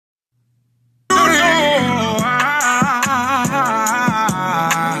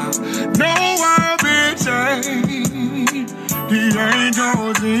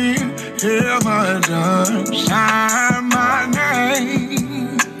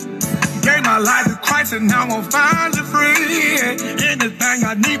my life to Christ and now I'm finally free. Anything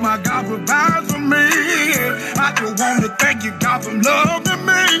I need, my God provides for me. I just want to thank you, God, for loving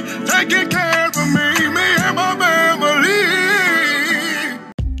me, taking care of me and my family.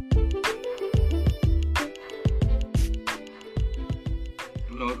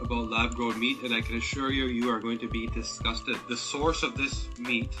 About lab-grown meat, and I can assure you, you are going to be disgusted. The source of this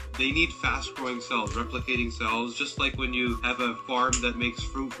meat, they need fast-growing cells, replicating cells, just like when you have a farm that makes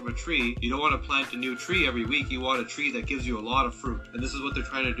fruit from a tree. You don't want to plant a new tree every week. You want a tree that gives you a lot of fruit, and this is what they're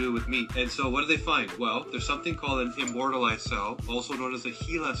trying to do with meat. And so what do they find? Well, there's something called an immortalized cell, also known as a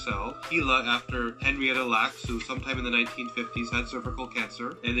HeLa cell. HeLa after Henrietta Lacks, who sometime in the 1950s had cervical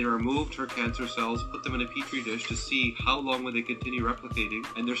cancer, and they removed her cancer cells, put them in a petri dish to see how long would they continue replicating,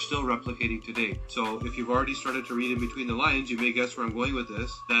 and they're still replicating today. So if you've already started to read in between the lines, you may guess where I'm going with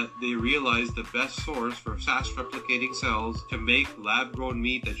this, that they realized the best source for fast replicating cells to make lab-grown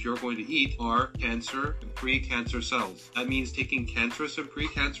meat that you're going to eat are cancer and pre-cancer cells. That means taking cancerous and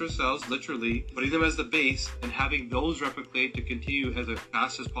pre-cancerous cells, literally putting them as the base and having those replicate to continue as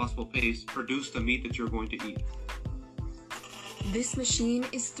fast as possible pace, produce the meat that you're going to eat. This machine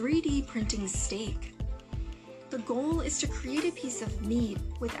is 3D printing steak. The goal is to create a piece of meat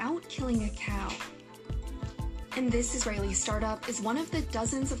without killing a cow. And this Israeli startup is one of the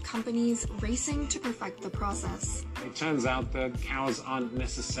dozens of companies racing to perfect the process. It turns out that cows aren't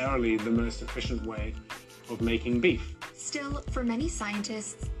necessarily the most efficient way of making beef. Still, for many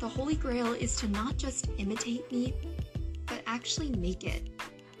scientists, the holy grail is to not just imitate meat, but actually make it.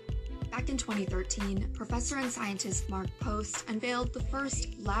 Back in 2013, professor and scientist Mark Post unveiled the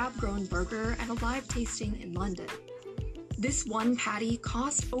first lab-grown burger at a live tasting in London. This one patty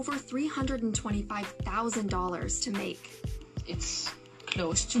cost over $325,000 to make. It's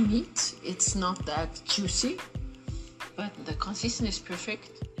close to meat. It's not that juicy, but the consistency is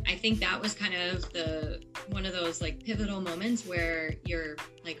perfect. I think that was kind of one of those like pivotal moments where you're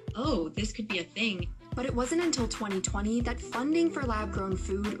like, oh, this could be a thing. But it wasn't until 2020 that funding for lab-grown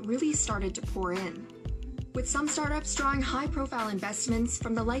food really started to pour in, with some startups drawing high-profile investments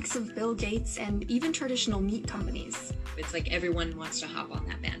from the likes of Bill Gates and even traditional meat companies. It's like everyone wants to hop on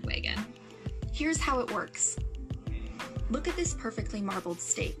that bandwagon. Here's how it works. Look at this perfectly marbled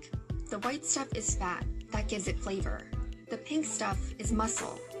steak. The white stuff is fat, that gives it flavor. The pink stuff is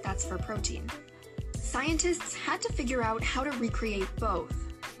muscle, that's for protein. Scientists had to figure out how to recreate both.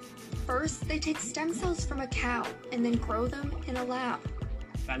 First, they take stem cells from a cow and then grow them in a lab.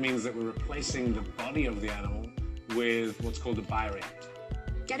 That means that we're replacing the body of the animal with what's called a bioreactor.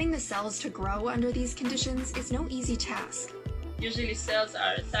 Getting the cells to grow under these conditions is no easy task. Usually cells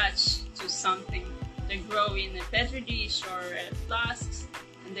are attached to something. They grow in a petri dish or flasks,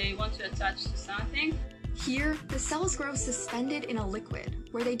 and they want to attach to something. Here, the cells grow suspended in a liquid,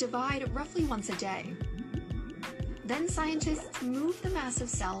 where they divide roughly once a day. Then scientists move the mass of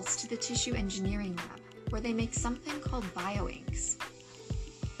cells to the tissue engineering lab, where they make something called bioinks.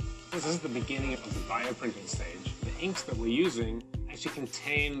 This is the beginning of the bioprinting stage. The inks that we're using actually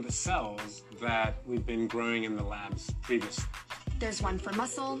contain the cells that we've been growing in the labs previously. There's one for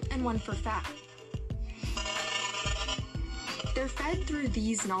muscle and one for fat. They're fed through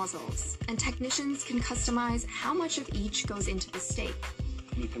these nozzles, and technicians can customize how much of each goes into the steak.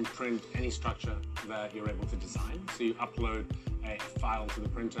 You can print any structure that you're able to design. So you upload a file to the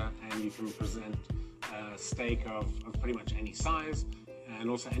printer and you can present a steak of pretty much any size and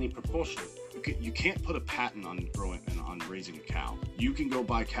also any proportion. You can't put a patent on raising a cow. You can go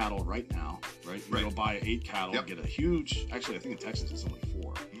buy cattle right now, right? You go buy 8 cattle, get a huge, actually I think in Texas it's only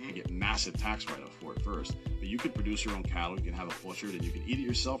 4. You get massive tax write-off for it first. But you could produce your own cattle, you can have it butchered, and you can eat it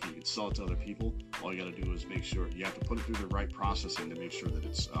yourself, and you can sell it to other people. All you got to do is make sure, you have to put it through the right processing to make sure that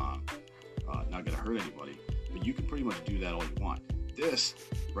it's not going to hurt anybody. But you can pretty much do that all you want. This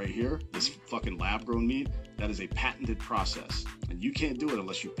right here, this fucking lab-grown meat, that is a patented process. And you can't do it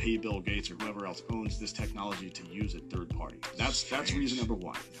unless you pay Bill Gates or whoever else owns this technology to use it third party. That's reason number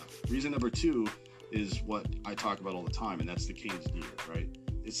 1. Reason number 2 is what I talk about all the time, and that's the king's deer, right?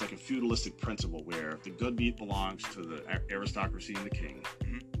 It's like a feudalistic principle where the good meat belongs to the aristocracy and the king,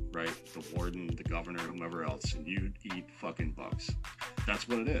 right? The warden, the governor, whomever else, and you eat fucking bugs. That's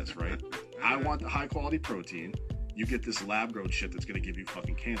what it is, right? I want the high quality protein. You get this lab grown shit that's gonna give you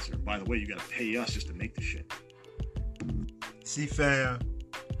fucking cancer. By the way, you gotta pay us just to make the shit. See, fam,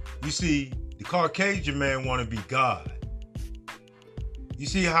 you see, the Caucasian man wanna be God. You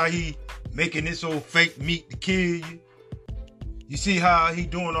see how he making this old fake meat to kill you? You see how he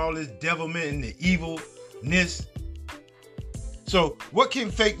doing all this devilment and the evilness? So what can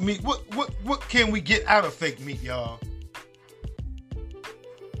fake meat, what can we get out of fake meat, y'all?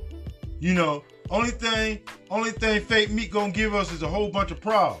 You know, only thing fake meat gonna give us is a whole bunch of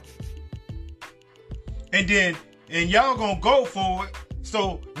problems. And y'all gonna go for it.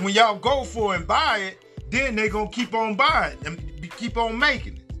 So when y'all go for it and buy it, then they gonna keep on buying and keep on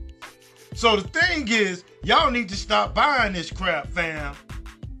making it. So the thing is, y'all need to stop buying this crap, fam.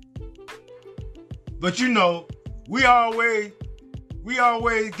 But you know, we always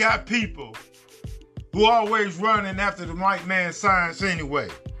got people who always running after the white man's science anyway.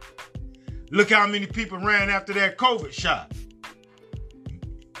 Look how many people ran after that COVID shot.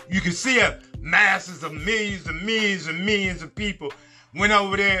 You can see masses of millions and millions and millions of people went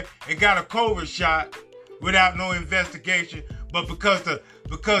over there and got a COVID shot without no investigation, but because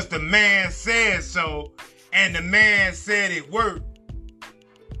the man said so and the man said it worked,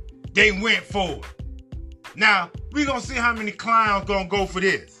 they went for it. Now, we're going to see how many clowns going to go for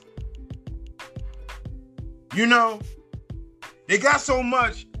this. You know, they got so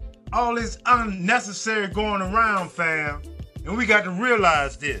much, all this unnecessary going around, fam, and we got to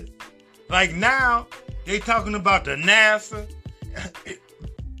realize this. Like now, they talking about the NASA,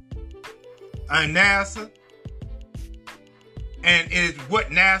 and it's what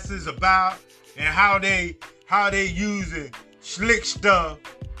NASA is about, and how they using slick stuff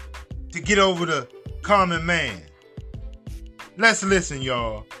to get over the common man. Let's listen,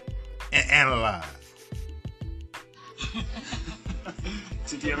 y'all, and analyze.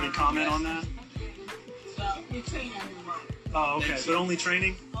 So do you have any comment on that? Well, we train everyone. Oh, okay. But only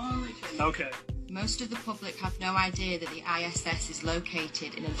training? Only training. Okay. Most of the public have no idea that the ISS is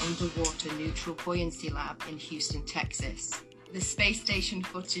located in an underwater neutral buoyancy lab in Houston, Texas. The space station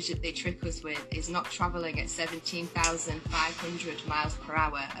footage that they trick us with is not travelling at 17,500 miles per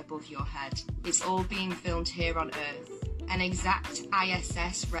hour above your head. It's all being filmed here on Earth. An exact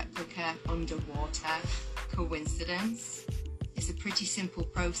ISS replica underwater. Coincidence? It's a pretty simple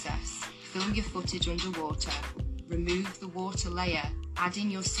process. Film your footage underwater, remove the water layer, add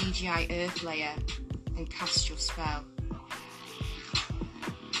in your CGI Earth layer, and cast your spell.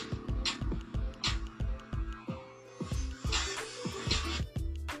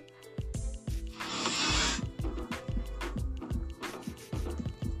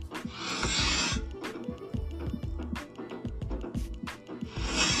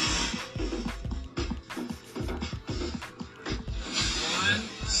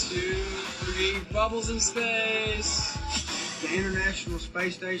 Bubbles in space. The International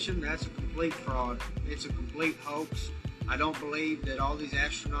Space Station, that's a complete fraud. It's a complete hoax. I don't believe that all these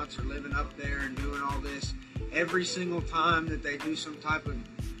astronauts are living up there and doing all this. Every single time that they do some type of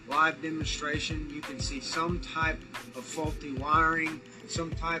live demonstration, you can see some type of faulty wiring,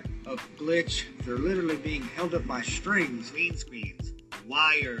 some type of glitch. They're literally being held up by strings. Green screens,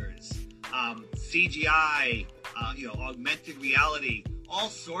 wires, CGI, augmented reality, all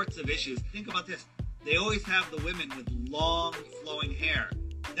sorts of issues. Think about this. They always have the women with long flowing hair.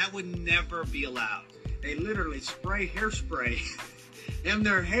 That would never be allowed. They literally spray hairspray in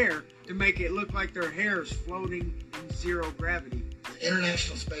their hair to make it look like their hair is floating in zero gravity. The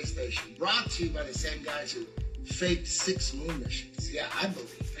International Space Station, brought to you by the same guys who faked 6 moon missions. Yeah, I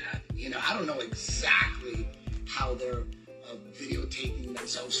believe that. I don't know exactly how they're videotaping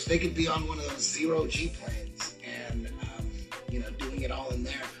themselves. They could be on one of those zero-G planes and, doing it all in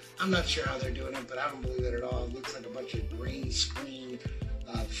there. I'm not sure how they're doing it, but I don't believe it at all. It looks like a bunch of green screen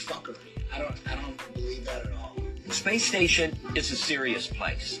fuckery. I don't believe that at all. The space station is a serious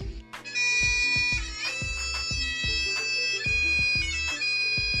place.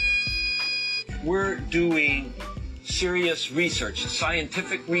 We're doing serious research,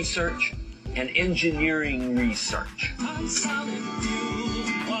 scientific research, and engineering research.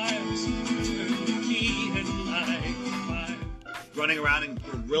 Running around in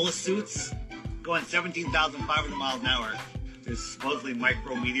gorilla suits, going 17,500 miles an hour. There's supposedly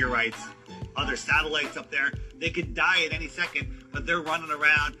micrometeorites, other satellites up there. They could die at any second, but they're running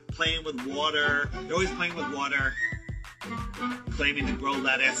around playing with water. They're always playing with water, claiming to grow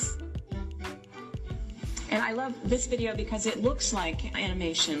lettuce. And I love this video because it looks like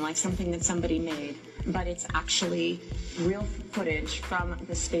animation, like something that somebody made, but it's actually real footage from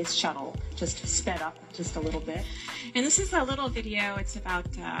the space shuttle, just sped up just a little bit. And this is a little video. It's about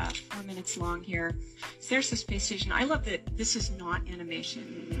 4 minutes long here. So there's the space station. I love that this is not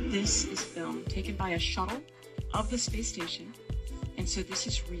animation. This is film taken by a shuttle of the space station. And so this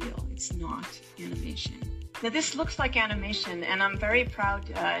is real. It's not animation. Now this looks like animation, and I'm very proud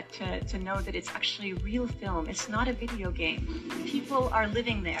to know that it's actually real film. It's not a video game. People are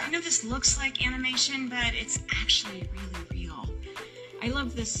living there. I know this looks like animation, but it's actually really real. I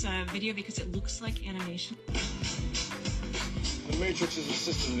love this video because it looks like animation. The Matrix is a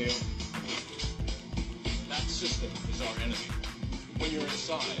system, Neil. system is our enemy. When you're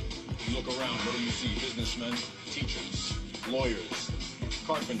inside, you look around, what do you see? Businessmen, teachers, lawyers,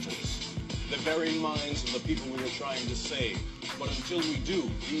 carpenters, the very minds of the people we are trying to save. But until we do,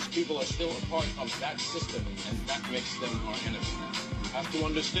 these people are still a part of that system, and that makes them our enemy. You have to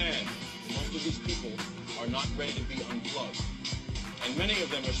understand, most of these people are not ready to be unplugged. And many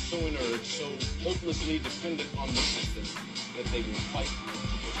of them are so inert, so hopelessly dependent on the system, that they will fight to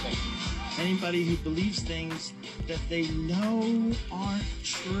protect it. Anybody who believes things that they know aren't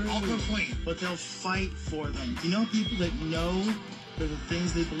true, but they'll fight for them. You know people that know that the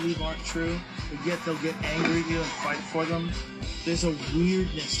things they believe aren't true, but yet they'll get angry at you and fight for them? There's a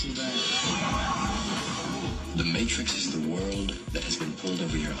weirdness to that. The Matrix is the world that has been pulled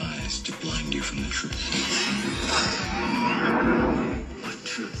over your eyes to blind you from the truth. What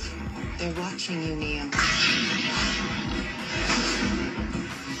truth? They're watching you, Neo.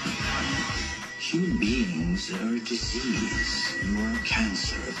 Human beings are a disease. You are a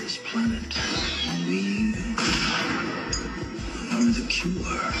cancer of this planet. And we are the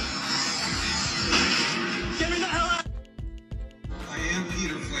cure. Get me the hell out! I am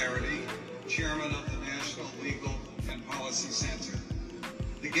Peter Flaherty, chairman of the National Legal and Policy Center.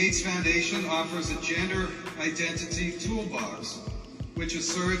 The Gates Foundation offers a gender identity toolbox, which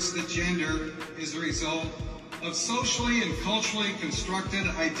asserts that gender is the result of socially and culturally constructed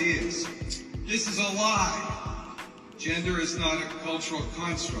ideas. This is a lie. Gender is not a cultural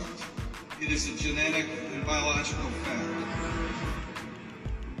construct. It is a genetic and biological fact.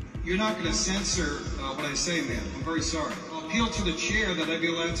 You're not going to censor what I say, ma'am. I'm very sorry. I'll appeal to the chair that I be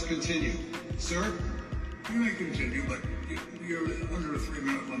allowed to continue. Sir? You may continue, but you're under a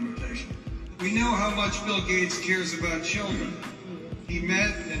 3-minute limitation. We know how much Bill Gates cares about children. He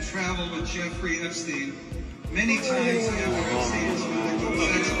met and traveled with Jeffrey Epstein many times after Epstein's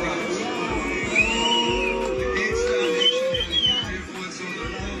sex crimes. The Gates Foundation had a huge influence on the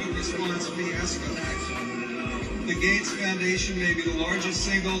COVID response fiasco. The Gates Foundation may be the largest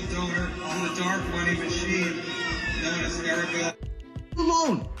single donor to the dark money machine known as Erica.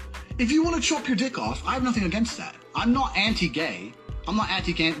 Alone. If you want to chop your dick off, I have nothing against that. I'm not anti-gay. I'm not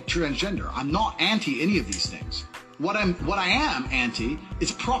anti-transgender. I'm not anti any of these things. What I am anti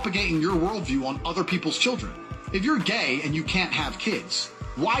is propagating your worldview on other people's children. If you're gay and you can't have kids,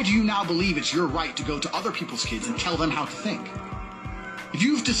 why do you now believe it's your right to go to other people's kids and tell them how to think? If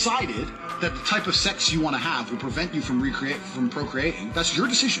you've decided that the type of sex you want to have will prevent you from procreating, that's your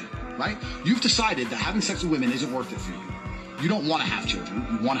decision, right? You've decided that having sex with women isn't worth it for you. You don't want to have children.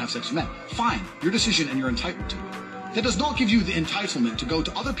 You want to have sex with men. Fine, your decision and you're entitled to it. That does not give you the entitlement to go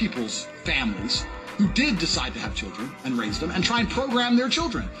to other people's families who did decide to have children and raise them and try and program their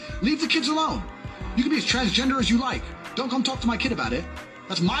children. Leave the kids alone. You can be as transgender as you like. Don't come talk to my kid about it.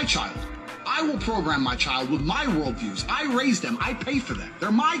 That's my child. I will program my child with my worldviews. I raise them. I pay for them.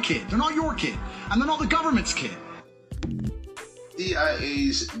 They're my kid. They're not your kid. And they're not the government's kid.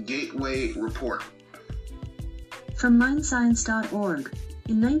 CIA's Gateway Report. From MindScience.org.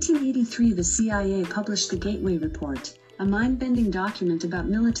 In 1983, the CIA published the Gateway Report, a mind-bending document about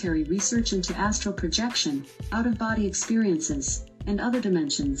military research into astral projection, out-of-body experiences, and other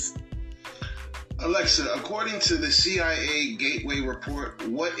dimensions. Alexa, according to the CIA Gateway Report,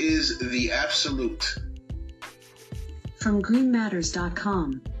 what is the absolute? From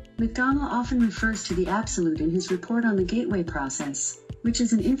GreenMatters.com. McDonough often refers to the absolute in his report on the Gateway process, which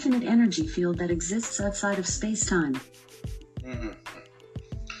is an infinite energy field that exists outside of space-time.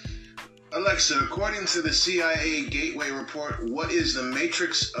 Alexa, according to the CIA Gateway Report, what is the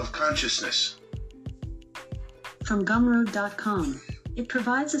matrix of consciousness? From Gumroad.com. It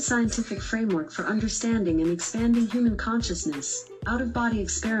provides a scientific framework for understanding and expanding human consciousness, out-of-body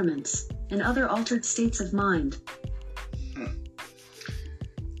experiments, and other altered states of mind.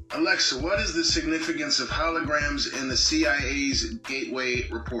 Alexa, what is the significance of holograms in the CIA's Gateway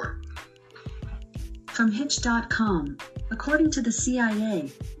Report? From Hitch.com. According to the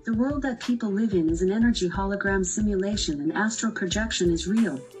CIA, the world that people live in is an energy hologram simulation and astral projection is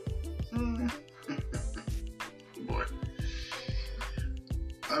real. Boy.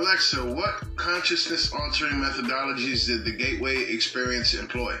 Alexa, what consciousness-altering methodologies did the Gateway Experience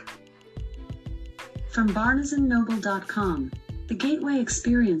employ? From BarnesandNoble.com. The Gateway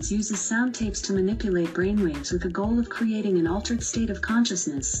Experience uses sound tapes to manipulate brainwaves with the goal of creating an altered state of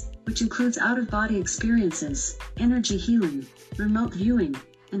consciousness, which includes out-of-body experiences, energy healing, remote viewing,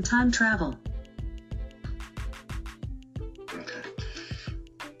 and time travel. Okay.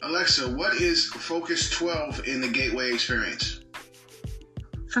 Alexa, what is Focus 12 in the Gateway Experience?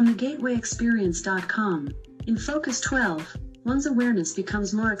 From thegatewayexperience.com. In Focus 12, one's awareness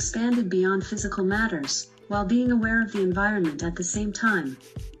becomes more expanded beyond physical matters, while being aware of the environment at the same time.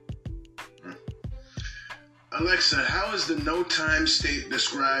 Alexa, how is the no time state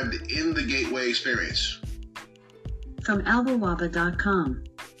described in the Gateway Experience? From albawaba.com.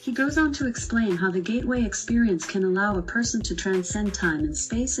 He goes on to explain how the Gateway Experience can allow a person to transcend time and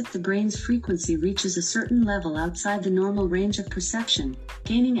space if the brain's frequency reaches a certain level outside the normal range of perception,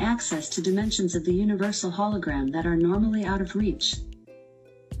 gaining access to dimensions of the universal hologram that are normally out of reach.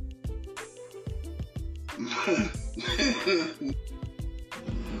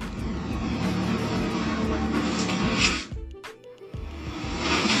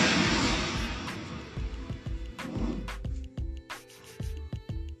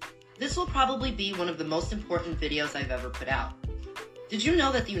 This will probably be one of the most important videos I've ever put out. Did you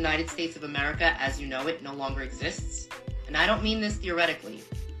know that the United States of America as you know it no longer exists? And I don't mean this theoretically.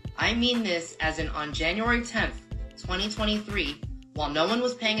 I mean this as in on January 10th, 2023, while no one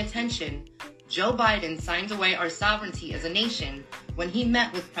was paying attention, Joe Biden signed away our sovereignty as a nation when he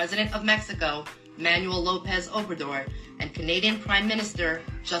met with President of Mexico, Manuel Lopez Obrador, and Canadian Prime Minister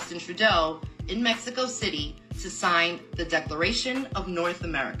Justin Trudeau in Mexico City to sign the Declaration of North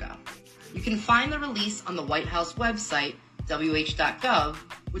America. You can find the release on the White House website, wh.gov,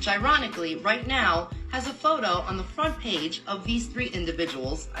 which ironically right now has a photo on the front page of these three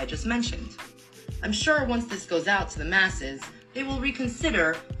individuals I just mentioned. I'm sure once this goes out to the masses, they will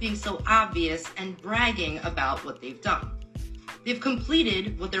reconsider being so obvious and bragging about what they've done. They've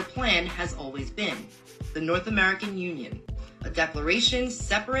completed what their plan has always been, the North American Union, a declaration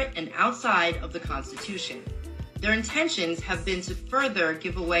separate and outside of the Constitution. Their intentions have been to further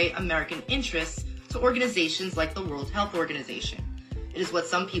give away American interests to organizations like the World Health Organization. It is what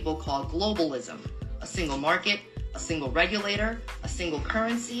some people call globalism, a single market, a single regulator, a single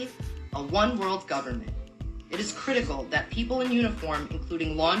currency, a one world government. It is critical that people in uniform,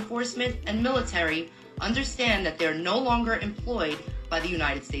 including law enforcement and military, understand that they are no longer employed by the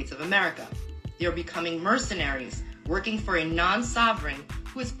United States of America. They are becoming mercenaries, working for a non-sovereign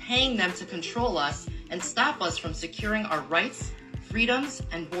who is paying them to control us and stop us from securing our rights, freedoms,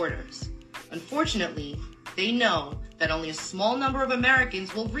 and borders. Unfortunately, they know that only a small number of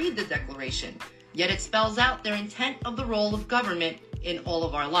Americans will read the Declaration, yet it spells out their intent of the role of government in all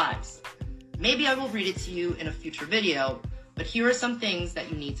of our lives. Maybe I will read it to you in a future video, but here are some things that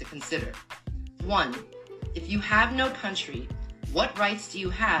you need to consider. 1. If you have no country, what rights do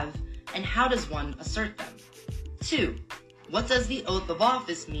you have, and how does one assert them? 2. What does the oath of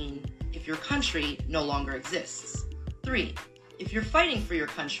office mean if your country no longer exists? 3. If you're fighting for your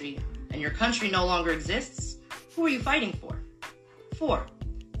country and your country no longer exists, who are you fighting for? 4.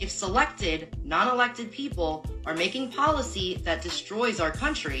 If selected, non-elected people are making policy that destroys our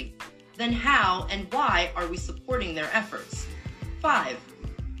country, then how and why are we supporting their efforts? 5.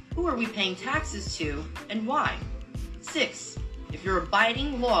 Who are we paying taxes to and why? 6. If you're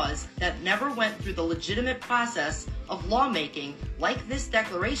abiding laws that never went through the legitimate process of lawmaking like this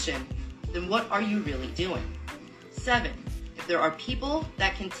declaration, then what are you really doing? 7. If there are people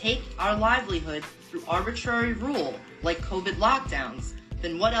that can take our livelihood through arbitrary rule like COVID lockdowns,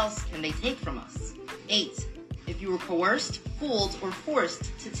 then what else can they take from us? 8. If you were coerced, fooled, or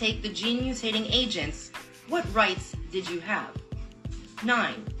forced to take the gene-mutating agents, what rights did you have?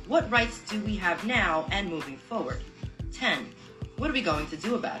 9. What rights do we have now and moving forward? 10. What are we going to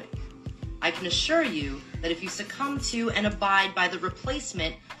do about it? I can assure you that if you succumb to and abide by the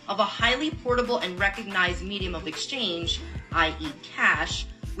replacement of a highly portable and recognized medium of exchange, i.e. cash,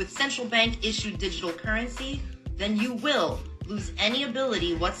 with central bank issued digital currency, then you will lose any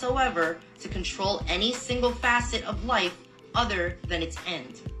ability whatsoever to control any single facet of life other than its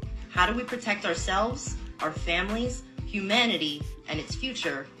end. How do we protect ourselves, our families, humanity, and its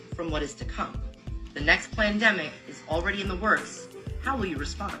future from what is to come? The next pandemic is already in the works. How will you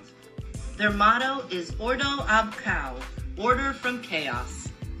respond? Their motto is Ordo ab Chao, order from chaos.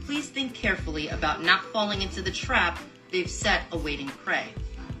 Please think carefully about not falling into the trap they've set awaiting prey.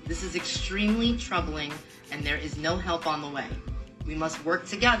 This is extremely troubling, and there is no help on the way. We must work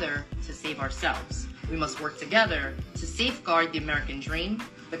together to save ourselves. We must work together to safeguard the American dream,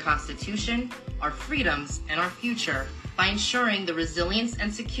 the Constitution, our freedoms, and our future by ensuring the resilience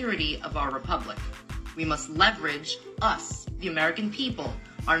and security of our republic. We must leverage us, the American people,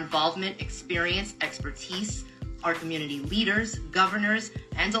 our involvement, experience, expertise, our community leaders, governors,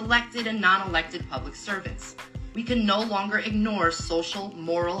 and elected and non-elected public servants. We can no longer ignore social,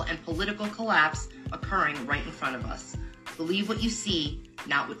 moral, and political collapse occurring right in front of us. Believe what you see,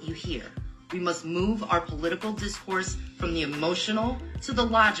 not what you hear. We must move our political discourse from the emotional to the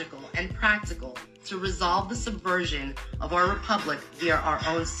logical and practical to resolve the subversion of our republic via our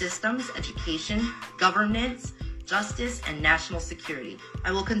own systems, education, governance, justice, and national security.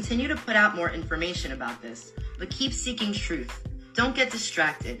 I will continue to put out more information about this, but keep seeking truth. Don't get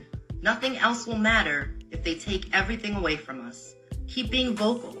distracted. Nothing else will matter if they take everything away from us. Keep being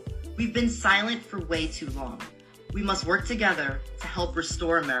vocal. We've been silent for way too long. We must work together to help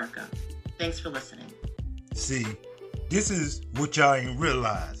restore America. Thanks for listening. See, this is what y'all ain't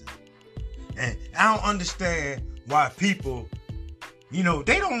realizing. And I don't understand why people, they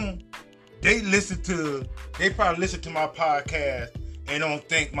probably listen to my podcast and don't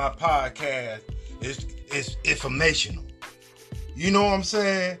think my podcast is informational. You know what I'm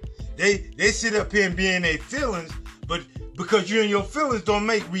saying? They sit up here and be in their feelings, but because you're in your feelings don't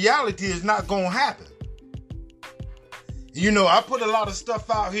make reality is not gonna happen. I put a lot of stuff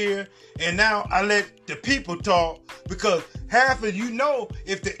out here and now I let the people talk because half of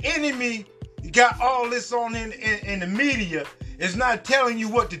if the enemy got all this on in the media, it's not telling you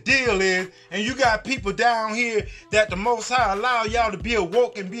what the deal is, and you got people down here that the Most High allow y'all to be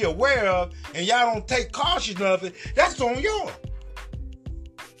awoke and be aware of, and y'all don't take caution of it, that's on y'all.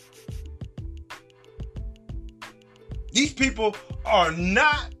 These people are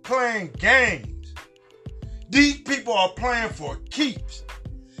not playing games. These people are playing for keeps.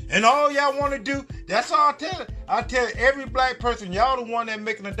 And all y'all want to do, that's all I tell it. I tell every black person, y'all the one that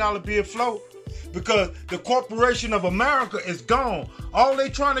making a dollar bill float. Because the corporation of America is gone. All they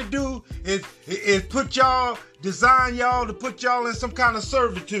trying to do is design y'all to put y'all in some kind of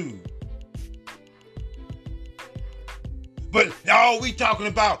servitude. But all we talking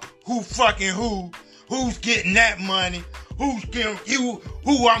about who fucking who's getting that money, who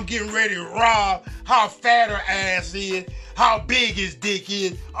I'm getting ready to rob, how fat her ass is, how big his dick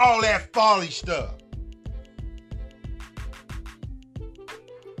is, all that folly stuff.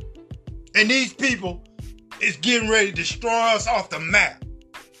 And these people is getting ready to destroy us off the map.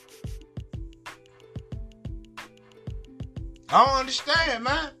 I don't understand,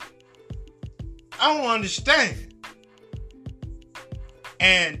 man. I don't understand.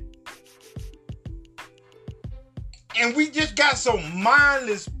 And we just got some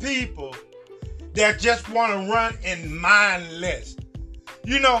mindless people that just want to run in mindless.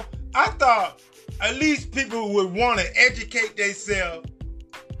 I thought at least people would want to educate themselves,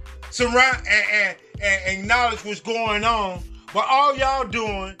 surround and acknowledge what's going on, but all y'all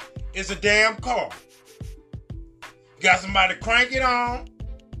doing is a damn car. Got somebody crank it on,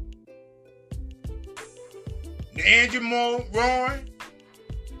 the engine roaring,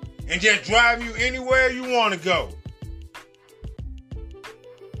 and just drive you anywhere you want to go.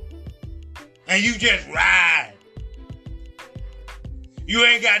 And you just ride. You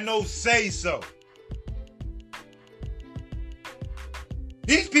ain't got no say-so.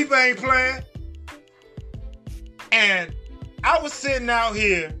 These people ain't playing. And I was sitting out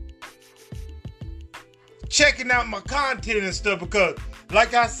here checking out my content and stuff because,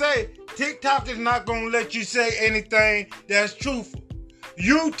 like I say, TikTok is not going to let you say anything that's truthful.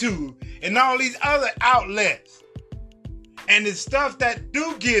 YouTube and all these other outlets and the stuff that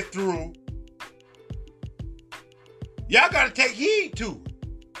do get through, y'all got to take heed to it.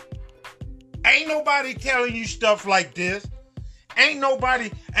 Ain't nobody telling you stuff like this. Ain't nobody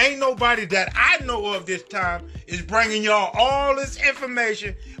that I know of this time is bringing y'all all this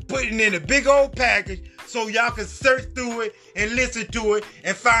information, putting it in a big old package so y'all can search through it and listen to it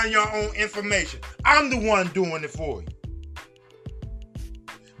and find your own information. I'm the one doing it for you.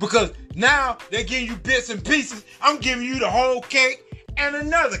 Because now they're giving you bits and pieces. I'm giving you the whole cake and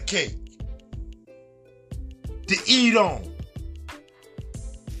another cake to eat on.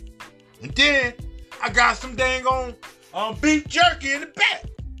 And then I got some dang on beef jerky in the back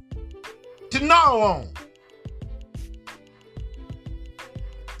to gnaw on.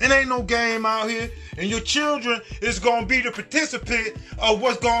 It ain't no game out here, and your children is gonna be the participant of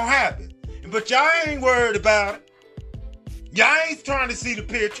what's gonna happen. But y'all ain't worried about it. Y'all ain't trying to see the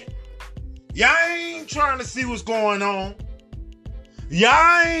picture. Y'all ain't trying to see what's going on.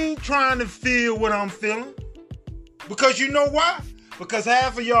 Y'all ain't trying to feel what I'm feeling. Because you know why? Because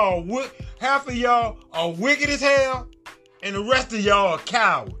half of y'all are wicked as hell, and the rest of y'all are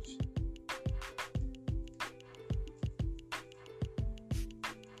cowards.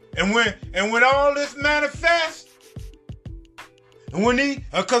 And when all this manifests, and when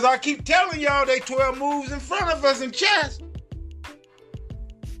because I keep telling y'all they 12 moves in front of us in chess.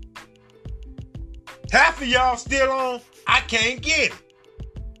 Half of y'all still on, I can't get it.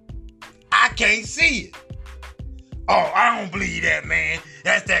 I can't see it. Oh, I don't believe that, man.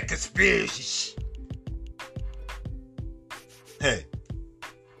 That's that conspiracy shit. Hey,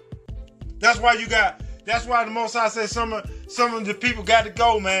 That's why the Most High said some of the people got to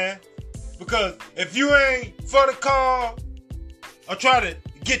go, man. Because if you ain't for the call, or try to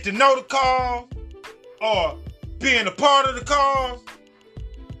get to know the cause, or being a part of the cause,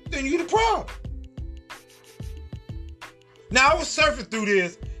 then you the problem. Now, I was surfing through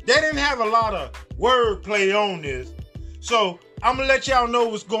this. They didn't have a lot of wordplay on this. So, I'm going to let y'all know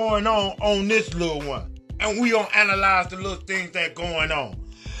what's going on this little one. And we going to analyze the little things that going on.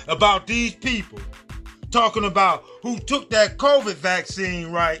 About these people talking about who took that COVID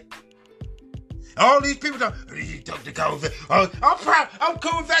vaccine, right? All these people he took the COVID. I'm proud. I'm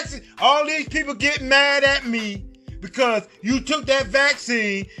COVID vaccine. All these people get mad at me because you took that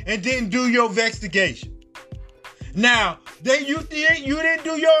vaccine and didn't do your investigation. Now, you didn't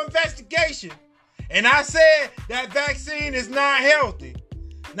do your investigation. And I said that vaccine is not healthy.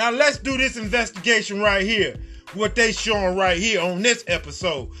 Now, let's do this investigation right here. What they showing right here on this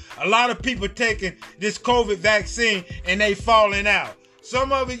episode. A lot of people taking this COVID vaccine and they falling out.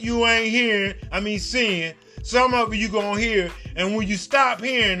 Some of it you ain't seeing. Some of it you gonna hear. And when you stop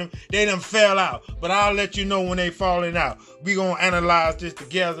hearing them, they done fell out. But I'll let you know when they falling out. We gonna analyze this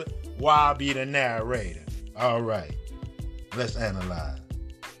together while I be the narrator. All right. Let's analyze.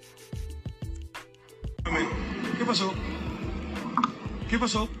 ¿Qué pasó? ¿Qué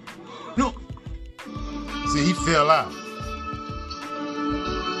pasó? No. See, he fell out.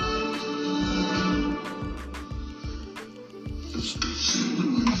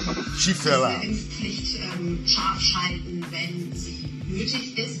 She fell out. Impfpflicht scharf schalten, wenn sie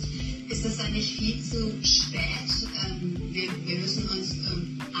nötig ist. Ist das dann nicht viel zu spät? Wir müssen uns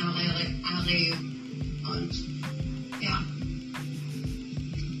und ja.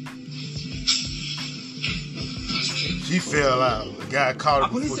 She fell out. The guy caught her. A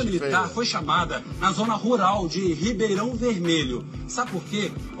polícia militar foi chamada na zona rural de Ribeirão Vermelho. Sabe por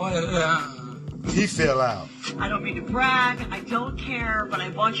quê? Olha, he fell out. I don't mean to brag, I don't care, but I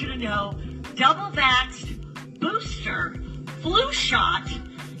want you to know, double-vaxxed, booster, flu shot,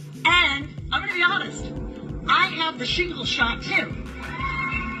 and I'm gonna be honest, I have the shingles shot too.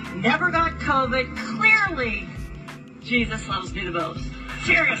 Never got COVID, clearly, Jesus loves me the most.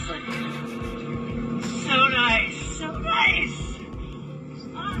 Seriously. So nice, so nice.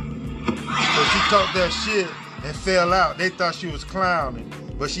 So she talked that shit and fell out. They thought she was clowning,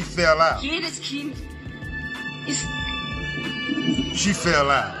 but she fell out. Jedes Kind ist... She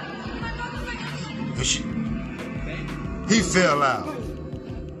fell out. He fell out.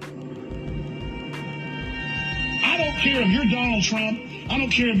 I don't care if you're Donald Trump. I don't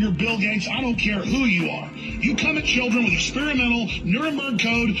care if you're Bill Gates. I don't care who you are. You come at children with experimental Nuremberg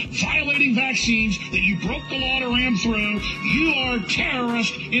Code violating vaccines that you broke the law to ram through. You are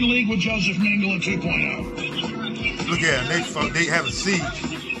terrorists in league with Joseph Mengele 2.0. Look at them. They have a siege.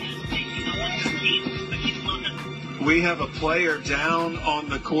 We have a player down on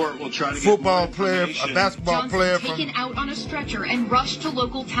the court. We'll try to get football player, a basketball player taken out on a stretcher and rushed to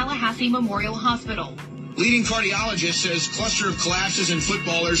local Tallahassee Memorial Hospital. Leading cardiologist says cluster of collapses in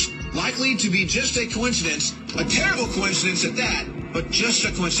footballers likely to be just a coincidence, a terrible coincidence at that, but just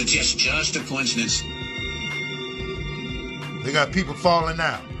a coincidence. Yes, just a coincidence. They got people falling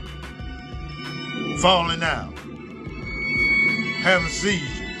out. Having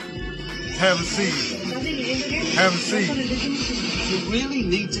seizures. You really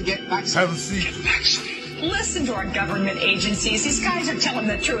need to get vaccinated. Listen to our government agencies. These guys are telling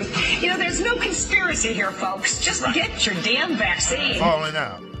the truth. You know, there's no conspiracy here, folks. Just get your damn vaccine. Falling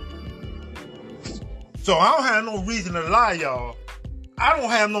out. So I don't have no reason to lie, y'all. I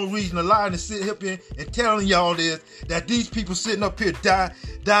don't have no reason to lie and sit up here and telling y'all this, that these people sitting up here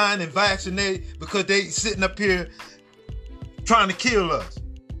dying and vaccinated because they sitting up here trying to kill us.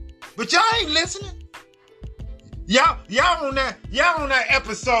 But y'all ain't listening. Y'all on that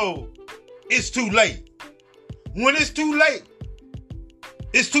episode, it's too late. When it's too late,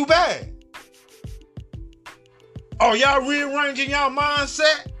 it's too bad. Are y'all rearranging y'all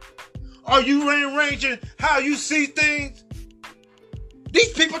mindset? Are you rearranging how you see things?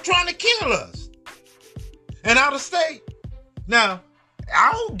 These people trying to kill us. And out of state. Now,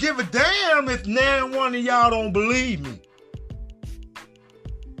 I don't give a damn if now one of y'all don't believe me.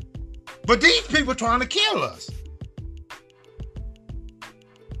 But these people trying to kill us.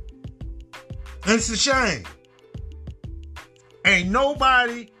 And it's a shame. Ain't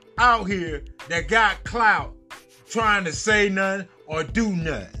nobody out here that got clout trying to say nothing or do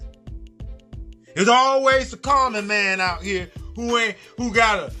nothing. There's always a common man out here who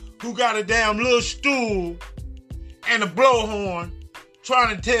got a damn little stool and a blowhorn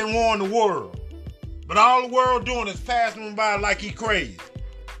trying to warn the world. But all the world doing is passing him by like he crazy.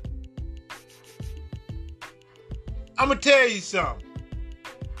 I'm going to tell you something.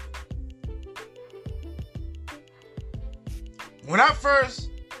 When I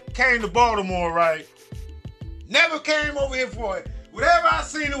first came to Baltimore, right, never came over here for it. Whatever I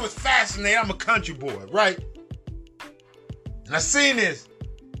seen, it was fascinating. I'm a country boy, right? And I seen this.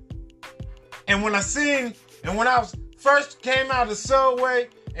 And when I first came out of the subway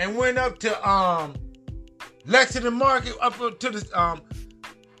and went up to Lexington Market, up to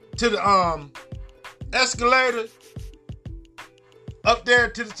the escalator, up there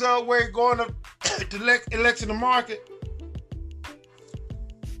to the subway, going up to Lexington Market.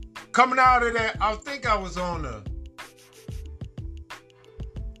 Coming out of there, I think I was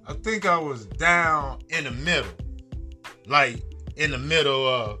down in the middle. Like in the middle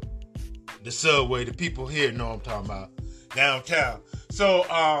of the subway. The people here know what I'm talking about. Downtown. So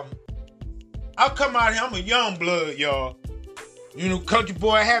I'll come out here. I'm a young blood, y'all. You know, country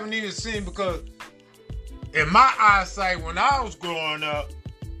boy, I haven't even seen, because in my eyesight when I was growing up,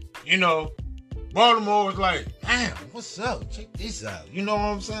 you know, Baltimore was like, damn, what's up? Check this out. You know what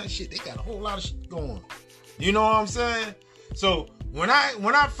I'm saying? Shit, they got a whole lot of shit going on. You know what I'm saying? So when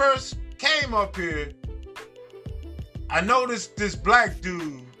I first came up here, I noticed this black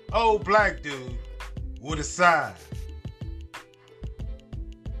dude, old black dude, with a sign.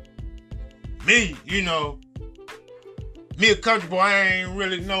 Me, you know, me a country boy, I ain't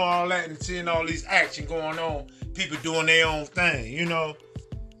really know all that, and seeing all these action going on, people doing their own thing, you know.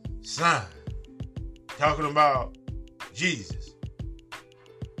 Sign. Talking about Jesus.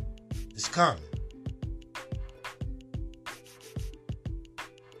 It's coming.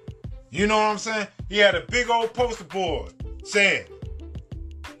 You know what I'm saying? He had a big old poster board saying.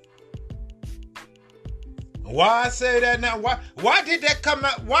 Why I say that now? Why did that come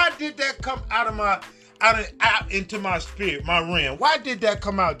out? Why did that come out into my spirit, my realm? Why did that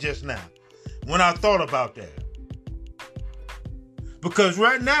come out just now when I thought about that? Because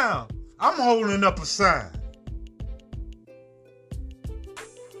right now, I'm holding up a sign.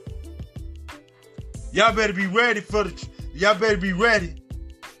 Y'all better be ready y'all better be ready.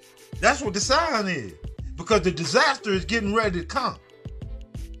 That's what the sign is. Because the disaster is getting ready to come.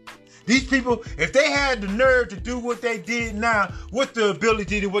 These people, if they had the nerve to do what they did now, what's the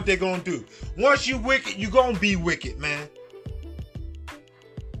ability to what they're going to do? Once you wicked, you're going to be wicked, man.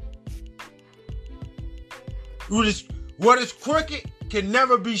 What is crooked can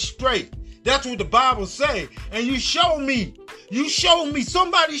never be straight. That's what the Bible say. And you showed me,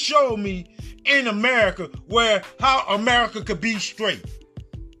 somebody showed me in America how America could be straight.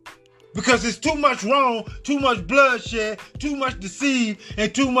 Because it's too much wrong, too much bloodshed, too much deceit,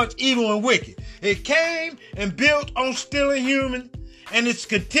 and too much evil and wicked. It came and built on stealing human, and it's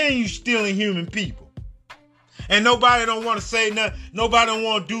continued stealing human people. And nobody don't want to say nothing. Nobody don't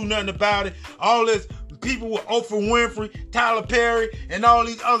want to do nothing about it. All this people with Oprah Winfrey, Tyler Perry, and all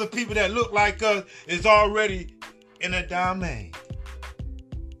these other people that look like us is already in a domain.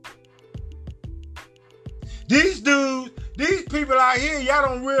 These dudes, these people out here, y'all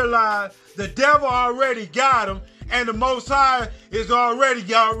don't realize the devil already got them, and the Most High is already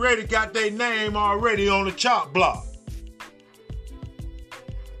got their name already on the chop block.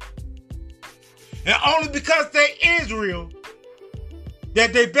 And only because they Israel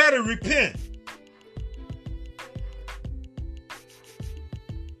that they better repent.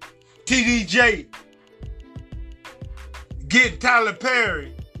 TDJ getting Tyler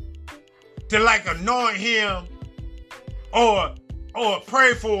Perry to like anoint him or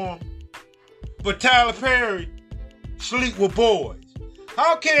pray for him, but Tyler Perry sleep with boys.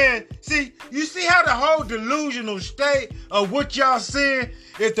 How can, you see how the whole delusional state of what y'all saying?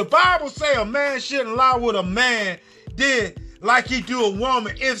 If the Bible say a man shouldn't lie with a man did like he do a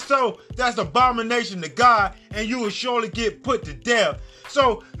woman, if so, that's abomination to God, and you will surely get put to death.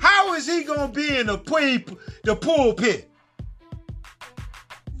 So how is he going to be in the pulpit?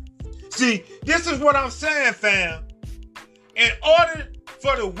 See, this is what I'm saying, fam. In order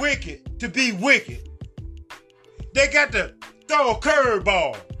for the wicked to be wicked, they got to throw a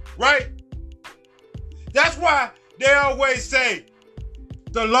curveball, right? That's why they always say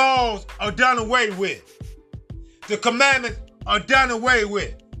the laws are done away with. The commandments are done away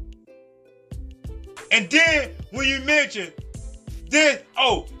with. And then when you mention this,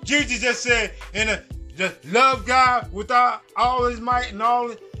 Jesus just said, just love God with all his might and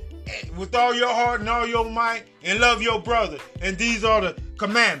with all your heart and all your might, and love your brother. And these are the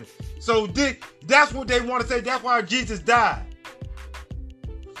commandments. So that's what they want to say. That's why Jesus died.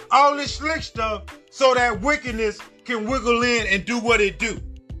 All this slick stuff so that wickedness can wiggle in and do what it do.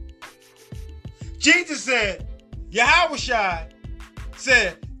 Jesus said, Yahushua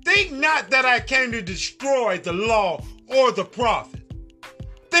said, think not that I came to destroy the law or the prophet.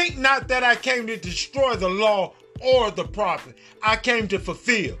 Think not that I came to destroy the law or the prophet. I came to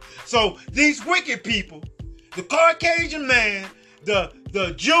fulfill. So these wicked people, the Caucasian man,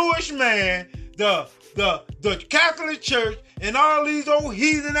 the Jewish man, the Catholic Church, and all these old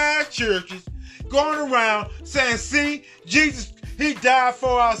heathen ass churches going around saying, see, Jesus, he died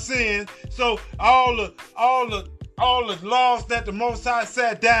for our sins. So all the laws that the Most High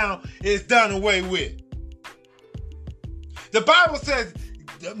set down is done away with. The Bible says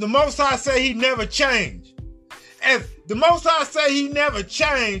the Most High say he never changed. If the Most High say he never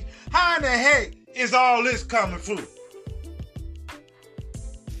changed, how in the heck is all this coming through?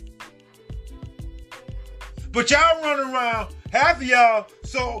 But y'all run around, half of y'all,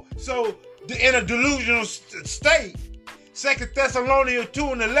 so in a delusional state. 2 Thessalonians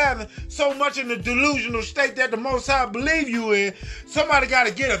 2:11, so much in the delusional state that the Most High believe you in, somebody got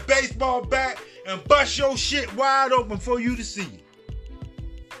to get a baseball bat and bust your shit wide open for you to see it.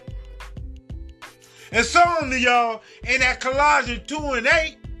 And some of y'all in that Colossians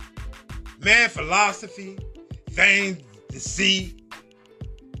 2:8, man, philosophy, vain deceit,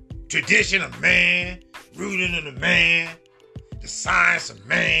 tradition of man, rooted in the man, the science of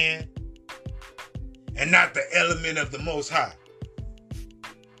man, and not the element of the Most High.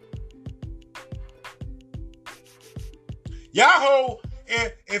 Y'all,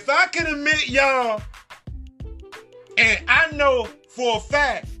 if I can admit y'all, and I know for a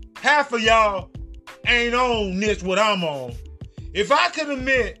fact half of y'all ain't on this what I'm on. If I could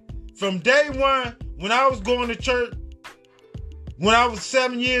admit from day one when I was going to church, when I was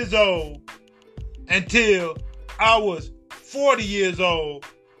 7 years old, until I was 40 years old,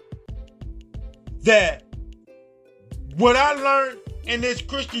 that what I learned in this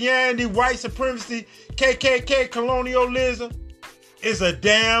Christianity, white supremacy, KKK, colonialism, is a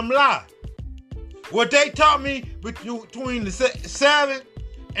damn lie. What they taught me between the 7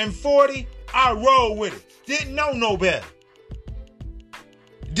 and 40, I rolled with it. Didn't know no better.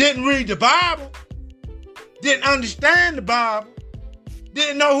 Didn't read the Bible. Didn't understand the Bible.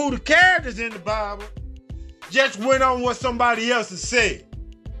 Didn't know who the characters in the Bible. Just went on what somebody else has said.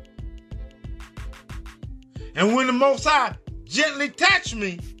 And when the Most High gently touched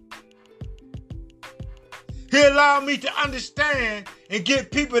me, he allowed me to understand and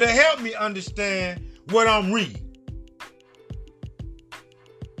get people to help me understand what I'm reading.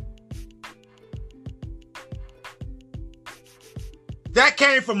 That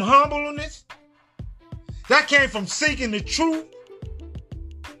came from humbleness. That came from seeking the truth.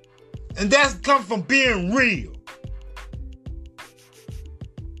 And that's come from being real.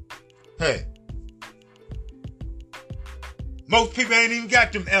 Hey. Most people ain't even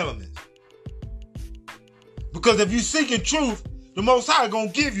got them elements. Because if you seeking truth, the Most High gonna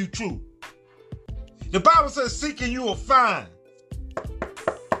give you truth. The Bible says seeking you will find.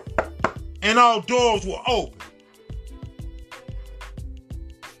 And all doors will open.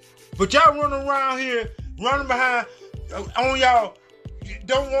 But y'all running around here, running behind on y'all,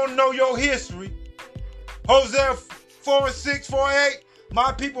 don't want to know your history. Hosea 4:6, 4:8,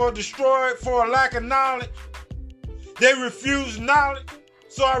 my people are destroyed for a lack of knowledge. They refuse knowledge,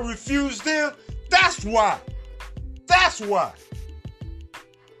 so I refuse them. That's why. That's why.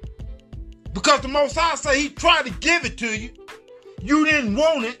 Because the Most High said he tried to give it to you. You didn't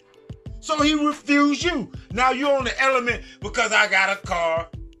want it, so he refused you. Now you're on the element because I got a car.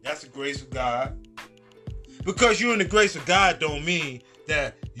 That's the grace of God. Because you're in the grace of God don't mean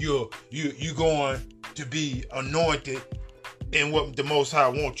that you're going to be anointed in what the Most High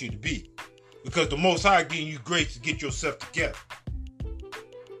wants you to be. Because the Most High giving you grace to get yourself together.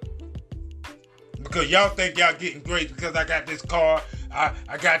 Because y'all think y'all getting grace because I got this car,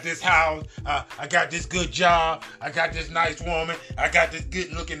 I got this house, I got this good job, I got this nice woman, I got this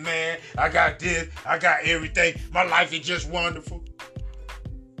good looking man, I got this, I got everything. My life is just wonderful.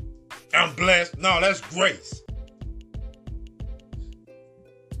 I'm blessed. No, that's grace.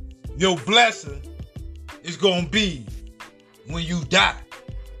 Your blessing is going to be when you die.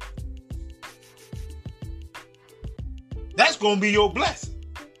 That's going to be your blessing.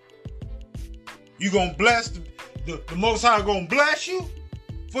 You're going to bless, the Most High going to bless you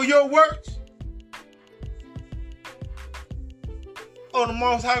for your works. Or the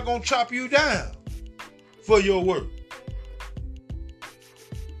Most High going to chop you down for your work.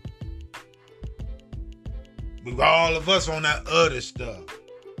 But all of us on that other stuff.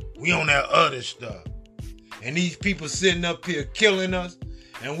 We on that other stuff. And these people sitting up here killing us,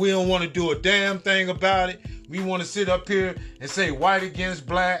 and we don't want to do a damn thing about it. We want to sit up here and say white against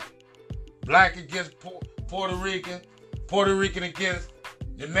black, black against Puerto Rican, Puerto Rican against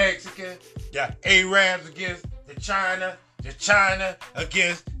the Mexicans, the Arabs against the China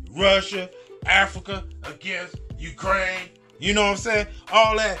against Russia, Africa against Ukraine. You know what I'm saying?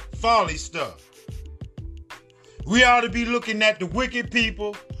 All that folly stuff. We ought to be looking at the wicked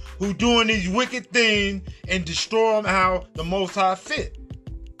people who doing these wicked things and destroy them how the Most High fit.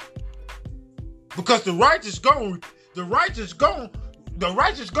 Because the righteous gonna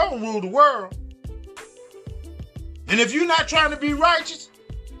rule the world. And if you're not trying to be righteous,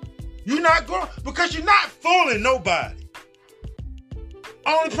 you're not going, because you're not fooling nobody.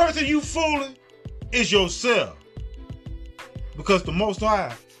 Only person you fooling is yourself. Because the Most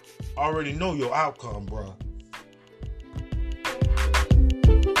High already know your outcome, bro.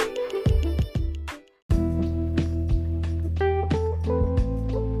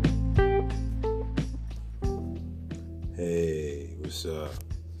 Hey, what's up?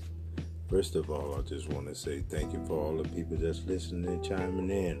 First of all, I just want to say thank you for all the people that's listening and chiming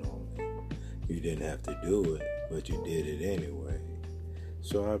in on me. You didn't have to do it, but you did it anyway.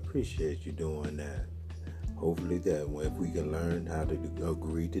 So I appreciate you doing that. Hopefully that if we can learn how to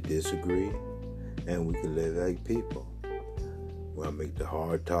agree to disagree, and we can live like people. When I make the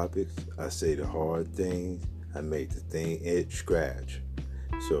hard topics, I say the hard things, I make the thing itch scratch.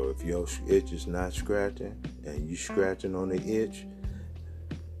 So if your itch is not scratching, and you scratching on the itch,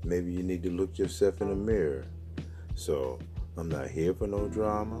 maybe you need to look yourself in the mirror. So I'm not here for no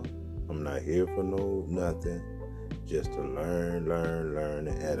drama. I'm not here for no nothing. Just to learn, and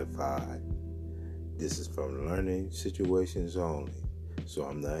edify. This is from learning situations only. So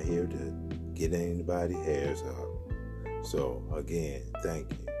I'm not here to get anybody's hairs up. So again, thank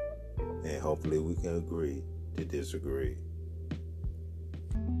you. And hopefully we can agree to disagree.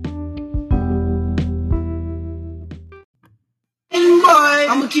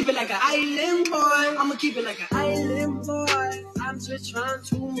 I'ma keep it like an island boy. I'ma keep it like an island boy. I'm just trying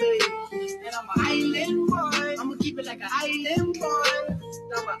to make it. And I'm an island boy. I'ma keep it like an island boy.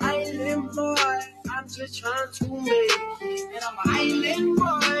 I'm an island boy. I'm just trying to make it. And I'm an island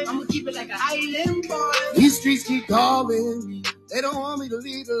boy. I'ma keep it like an island boy. These streets keep calling me. They don't want me to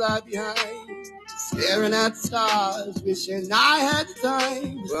leave the life behind. Staring at the stars, wishing I had the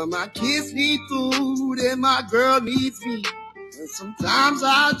time. Well, my kids need food and my girl needs me. And sometimes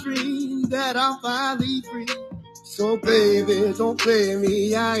I dream that I'm finally free. So baby, don't play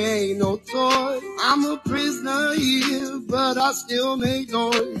me, I ain't no toy. I'm a prisoner here, but I still make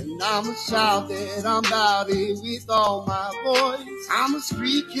noise. And I'ma shout that I'm about it with all my voice. I'm a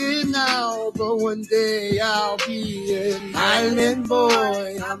street kid now, but one day I'll be an island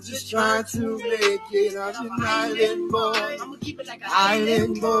boy. I'm just trying to make it. I'm an island boy. I'ma keep it like an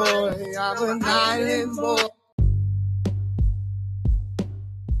island boy. I'm an island boy.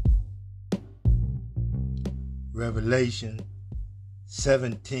 Revelation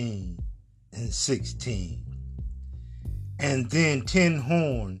 17:16. And then 10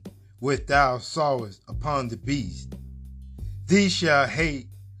 horns which thou sawest upon the beast, these shall hate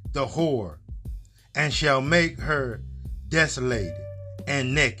the whore, and shall make her desolated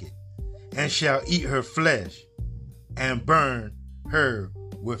and naked, and shall eat her flesh, and burn her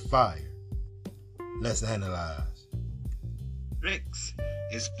with fire. Let's analyze. BRICS.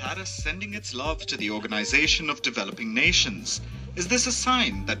 Is Paris sending its love to the Organization of Developing Nations? Is this a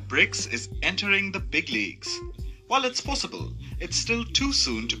sign that BRICS is entering the big leagues? While it's possible, it's still too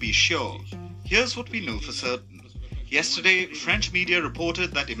soon to be sure. Here's what we know for certain. Yesterday, French media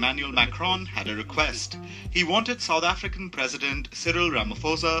reported that Emmanuel Macron had a request. He wanted South African President Cyril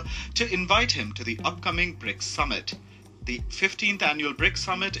Ramaphosa to invite him to the upcoming BRICS summit. The 15th annual BRICS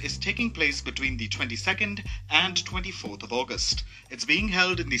Summit is taking place between the 22nd and 24th of August. It's being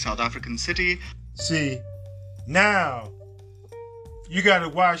held in the South African city. See, now you got to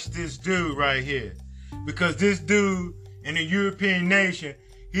watch this dude right here. Because this dude in the European nation,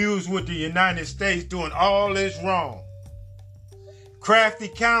 he was with the United States doing all this wrong. Crafty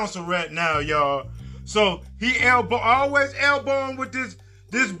counsel right now, y'all. So he always elbowing with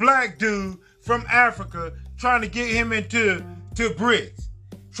this black dude from Africa, trying to get him into BRICS,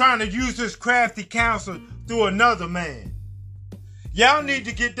 trying to use this crafty counsel through another man. Y'all need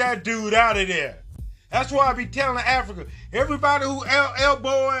to get that dude out of there. That's why I be telling Africa, everybody who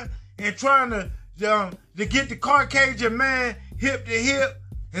elbowing and trying to get the Caucasian man hip to hip,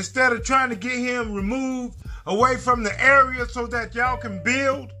 instead of trying to get him removed away from the area so that y'all can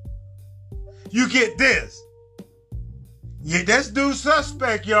build, you get this. Yeah, this dude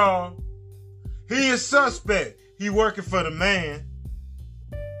suspect, y'all. He is suspect. He working for the man.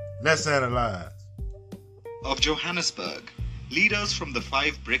 Let's analyze. Of Johannesburg, leaders from the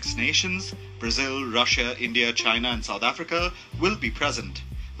 5 BRICS nations, Brazil, Russia, India, China, and South Africa, will be present.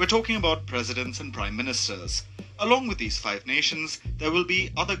 We're talking about presidents and prime ministers. Along with these 5 nations, there will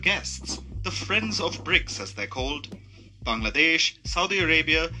be other guests, the Friends of BRICS as they're called. Bangladesh, Saudi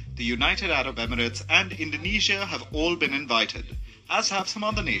Arabia, the United Arab Emirates and Indonesia have all been invited, as have some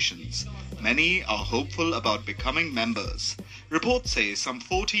other nations. Many are hopeful about becoming members. Reports say some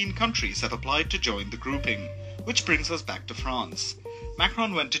 14 countries have applied to join the grouping, which brings us back to France.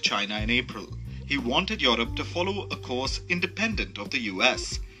 Macron went to China in April. He wanted Europe to follow a course independent of the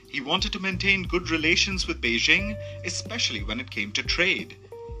US. He wanted to maintain good relations with Beijing, especially when it came to trade.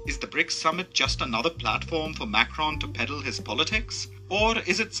 Is the BRICS summit just another platform for Macron to peddle his politics? Or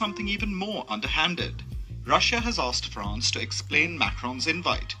is it something even more underhanded? Russia has asked France to explain Macron's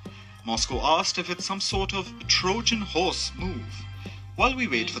invite. Moscow asked if it's some sort of Trojan horse move. While we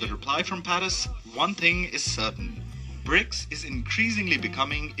wait for the reply from Paris, one thing is certain. BRICS is increasingly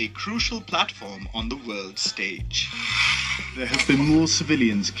becoming a crucial platform on the world stage. There have been more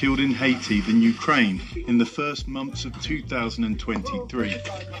civilians killed in Haiti than Ukraine in the first months of 2023,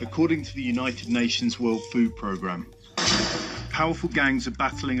 according to the United Nations World Food Programme. Powerful gangs are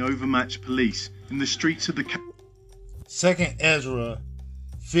battling overmatched police in the streets of the 2 Ezra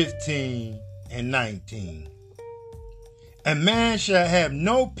 15 and 19. A man shall have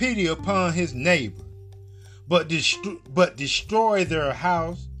no pity upon his neighbor, but destroy their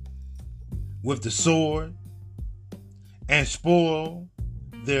house with the sword, and spoil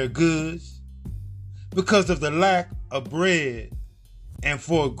their goods because of the lack of bread and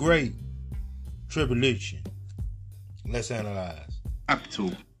for great tribulation. Let's analyze.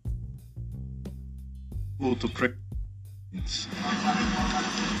 Capital.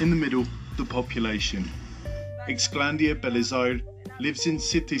 In the middle, the population. Exclandia Belisaire lives in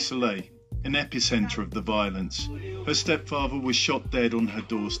Cité Soleil, an epicenter of the violence. Her stepfather was shot dead on her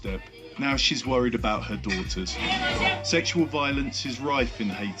doorstep. Now she's worried about her daughters. Sexual violence is rife in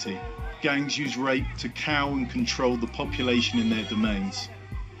Haiti. Gangs use rape to cow and control the population in their domains.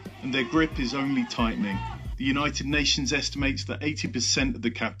 And their grip is only tightening. The United Nations estimates that 80% of the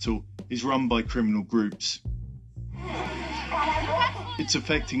capital is run by criminal groups. It's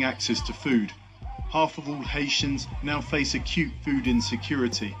affecting access to food. Half of all Haitians now face acute food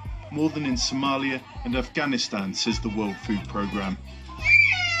insecurity, more than in Somalia and Afghanistan, says the World Food Programme.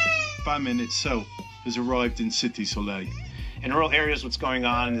 Famine itself has arrived in Cité Soleil. In rural areas, what's going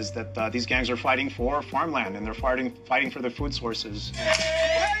on is that these gangs are fighting for farmland and they're fighting for their food sources.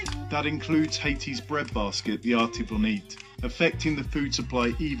 That includes Haiti's breadbasket, the Artibonite, affecting the food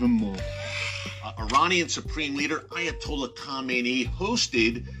supply even more. Iranian Supreme Leader Ayatollah Khamenei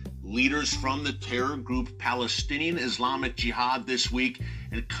hosted leaders from the terror group Palestinian Islamic Jihad this week,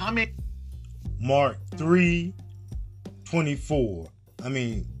 and Khamenei. Mark 3:24.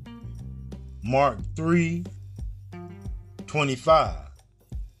 Mark 3:25.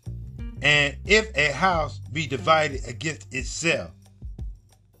 And if a house be divided against itself,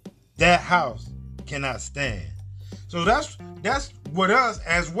 that house cannot stand. So that's with us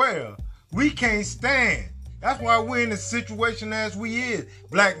as well. We can't stand. That's why we're in the situation as we is.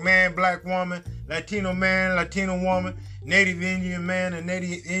 Black man, black woman, Latino man, Latino woman, Native Indian man, and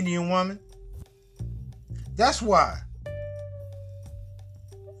Native Indian woman. That's why.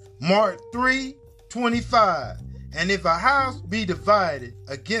 Mark 3:25. And if a house be divided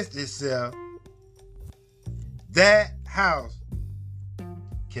against itself, that house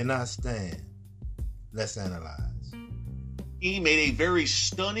cannot stand. Let's analyze. He made a very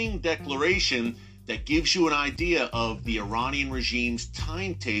stunning declaration that gives you an idea of the Iranian regime's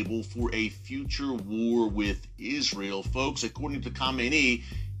timetable for a future war with Israel. Folks, according to Khamenei,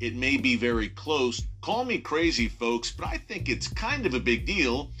 it may be very close. Call me crazy, folks, but I think it's kind of a big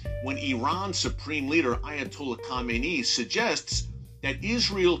deal when Iran's Supreme Leader Ayatollah Khamenei suggests that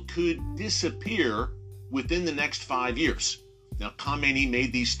Israel could disappear within the next 5 years. Now, Khamenei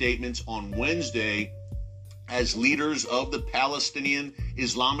made these statements on Wednesday as leaders of the Palestinian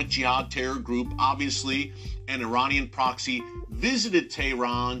Islamic Jihad terror group, obviously an Iranian proxy, visited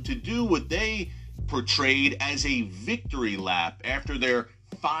Tehran to do what they portrayed as a victory lap after their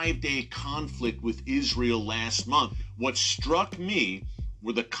 5-day conflict with Israel last month. What struck me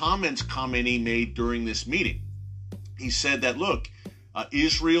were the comments Khamenei made during this meeting. He said that, look,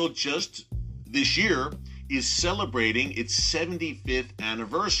 Israel just this year is celebrating its 75th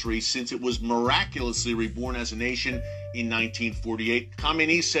anniversary since it was miraculously reborn as a nation in 1948.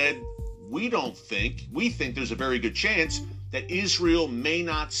 Khamenei said, we think there's a very good chance that Israel may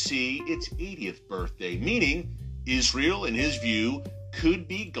not see its 80th birthday, meaning Israel, in his view, could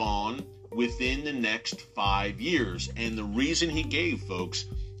be gone within the next 5 years. And the reason he gave, folks,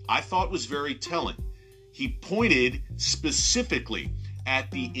 I thought was very telling. He pointed specifically at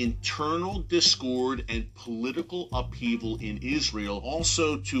the internal discord and political upheaval in Israel,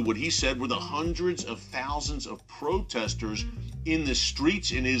 also to what he said were the hundreds of thousands of protesters in the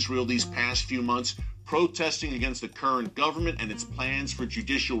streets in Israel these past few months, protesting against the current government and its plans for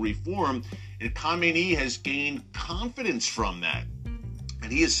judicial reform. And Khamenei has gained confidence from that.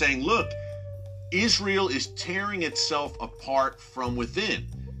 And he is saying, look, Israel is tearing itself apart from within.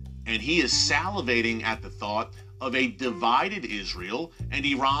 And he is salivating at the thought of a divided Israel and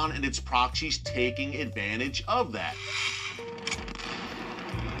Iran and its proxies taking advantage of that.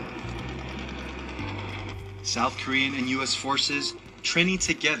 South Korean and U.S. forces training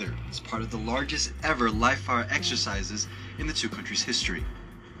together as part of the largest ever live-fire exercises in the two countries' history.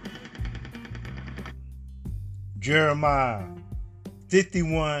 Jeremiah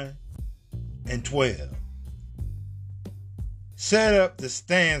 51:12. Set up the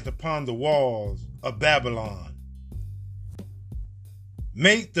stands upon the walls of Babylon.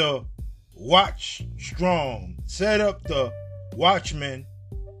 Make the watch strong. Set up the watchmen.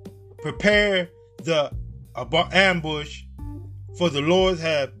 Prepare the ambush. For the Lord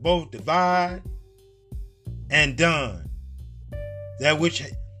hath both divided and done that which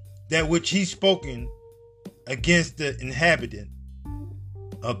he spoken against the inhabitant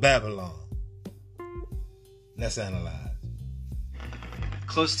of Babylon. Let's analyze.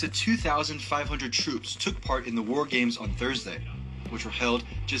 Close to 2,500 troops took part in the war games on Thursday, which were held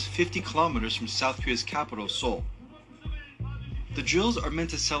just 50 kilometers from South Korea's capital, Seoul. The drills are meant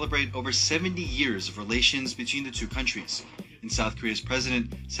to celebrate over 70 years of relations between the two countries, and South Korea's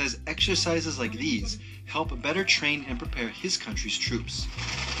president says exercises like these help better train and prepare his country's troops.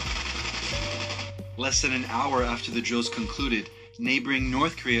 Less than an hour after the drills concluded, neighboring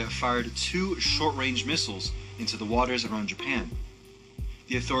North Korea fired 2 short-range missiles into the waters around Japan.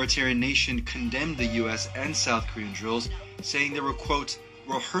 The authoritarian nation condemned the U.S. and South Korean drills, saying they were, quote,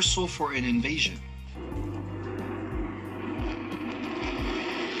 rehearsal for an invasion.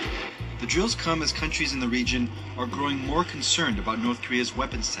 The drills come as countries in the region are growing more concerned about North Korea's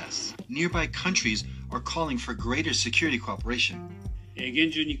weapons tests. Nearby countries are calling for greater security cooperation.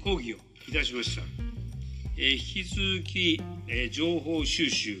 厳重に抗議をいたしました。引き続き情報収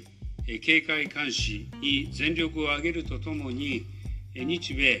集、警戒監視に全力を挙げるとともに、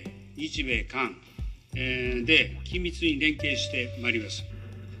日米韓で緊密に連携してまいります。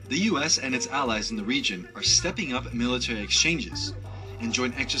The U.S. and its allies in the region are stepping up military exchanges, and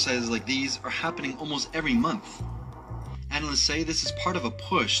joint exercises like these are happening almost every month. Analysts say this is part of a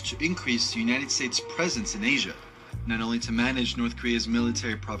push to increase the United States' presence in Asia, not only to manage North Korea's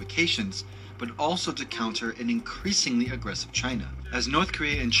military provocations, but also to counter an increasingly aggressive China. As North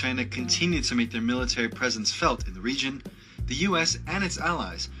Korea and China continue to make their military presence felt in the region, the U.S. and its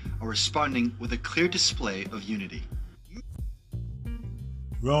allies are responding with a clear display of unity.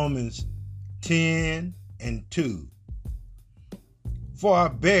 Romans 10:2. For I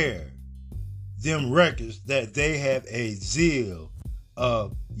bear them records that they have a zeal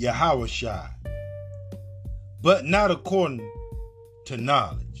of Yahushua, but not according to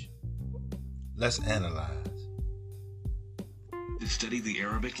knowledge. Let's analyze. To study the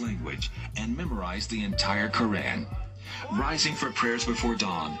Arabic language and memorize the entire Quran. Rising for prayers before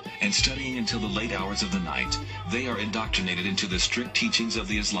dawn and studying until the late hours of the night, they are indoctrinated into the strict teachings of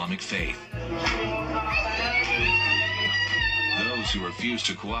the Islamic faith. Those who refuse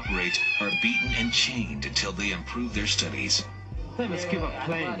to cooperate are beaten and chained until they improve their studies. They must give up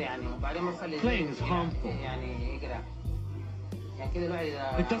playing. Playing is harmful.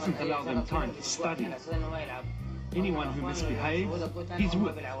 It doesn't allow them time to study. Anyone who misbehaves, he's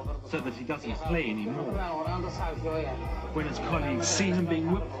whipped so that he doesn't play anymore. When his colleagues see him being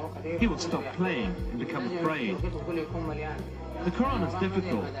whipped, he will stop playing and become afraid. The Quran is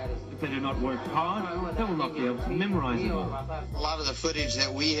difficult. If they do not work hard, they will not be able to memorize it all. A lot of the footage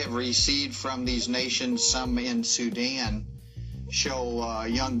that we have received from these nations, some in Sudan, show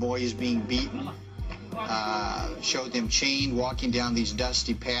young boys being beaten, show them chained, walking down these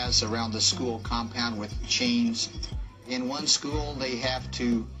dusty paths around the school compound with chains. In one school, they have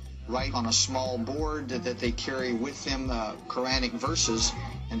to write on a small board that they carry with them Quranic verses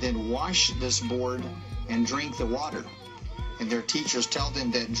and then wash this board and drink the water. And their teachers tell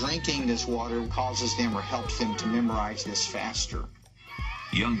them that drinking this water causes them or helps them to memorize this faster.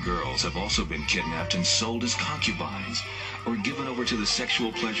 Young girls have also been kidnapped and sold as concubines or given over to the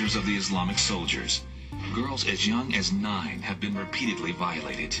sexual pleasures of the Islamic soldiers. Girls as young as 9 have been repeatedly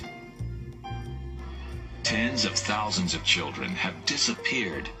violated. Tens of thousands of children have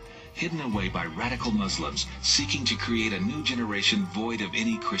disappeared, hidden away by radical Muslims seeking to create a new generation void of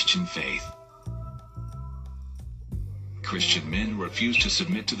any Christian faith. Christian men who refuse to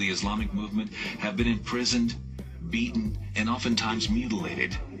submit to the Islamic movement have been imprisoned, beaten, and oftentimes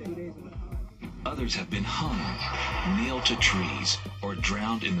mutilated. Others have been hung, nailed to trees, or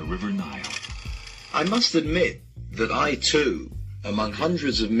drowned in the River Nile. I must admit that I too, among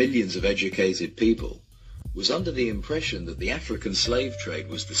hundreds of millions of educated people, was under the impression that the African slave trade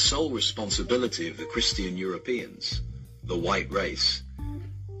was the sole responsibility of the Christian Europeans, the white race.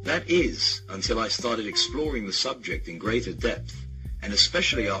 That is, until I started exploring the subject in greater depth, and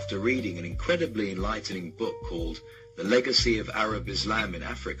especially after reading an incredibly enlightening book called The Legacy of Arab Islam in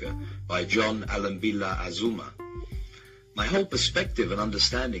Africa by John Alambila Azuma. My whole perspective and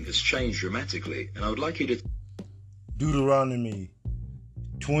understanding has changed dramatically, and I would like you to... Deuteronomy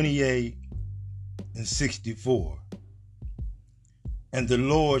 28:64. And the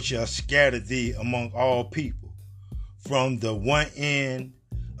Lord shall scatter thee among all people, from the one end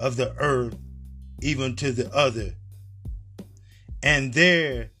of the earth even to the other. And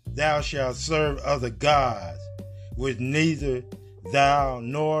there thou shalt serve other gods, which neither thou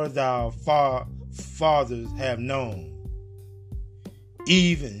nor thy fathers have known,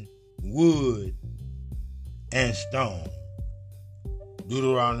 even wood and stone.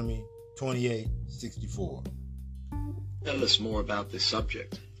 Deuteronomy 28:64. Tell us more about this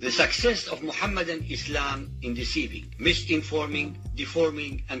subject. The success of Muhammadan Islam in deceiving, misinforming,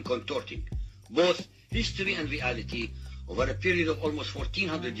 deforming, and contorting both history and reality over a period of almost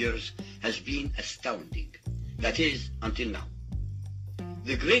 1400 years has been astounding. That is, until now.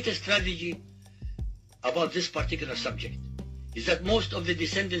 The greatest tragedy about this particular subject is that most of the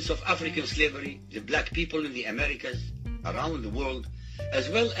descendants of African slavery, the black people in the Americas, around the world, as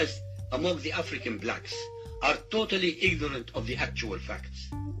well as among the African blacks, are totally ignorant of the actual facts.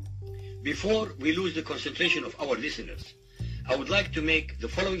 Before we lose the concentration of our listeners, I would like to make the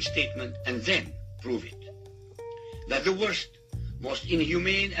following statement and then prove it. That the worst, most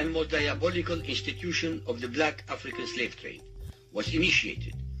inhumane and most diabolical institution of the black African slave trade was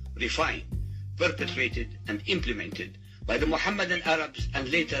initiated, refined, perpetrated, and implemented by the Mohammedan Arabs and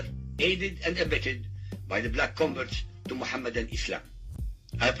later aided and abetted by the black converts to Mohammedan Islam.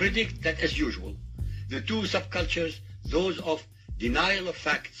 I predict that, as usual, the two subcultures, those of denial of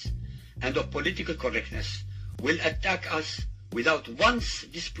facts and of political correctness, will attack us without once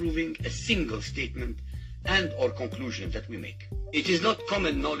disproving a single statement and or conclusion that we make. It is not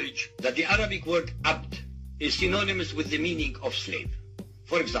common knowledge that the Arabic word abd is synonymous with the meaning of slave.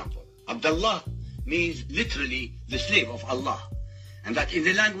 For example, Abdullah means literally the slave of Allah, and that in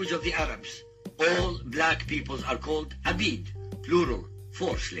the language of the Arabs, all black peoples are called abid, plural,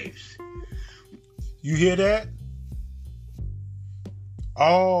 for slaves. You hear that?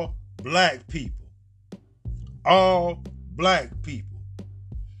 All black people. All black people.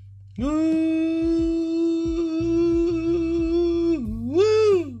 Woo.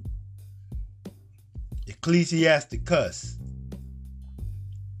 Ecclesiasticus.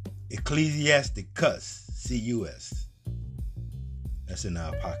 Ecclesiasticus. C-U-S. That's in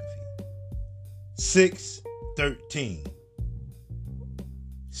our Apocryphy. 6:13.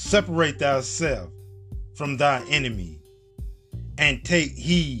 Separate thyself from thy enemy and take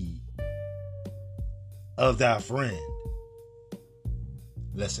heed of thy friend.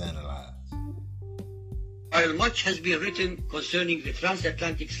 Let's analyze. While much has been written concerning the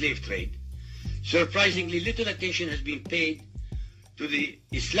transatlantic slave trade, surprisingly little attention has been paid to the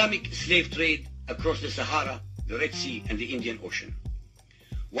Islamic slave trade across the Sahara, the Red Sea, and the Indian Ocean.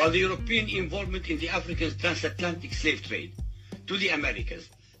 While the European involvement in the African transatlantic slave trade to the Americas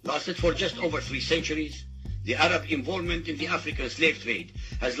lasted for just over 3 centuries, the Arab involvement in the African slave trade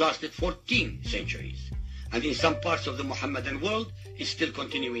has lasted 14 centuries, and in some parts of the Mohammedan world is still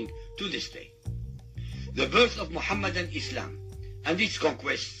continuing to this day. The birth of Mohammedan Islam and its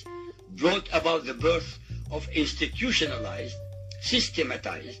conquests brought about the birth of institutionalized,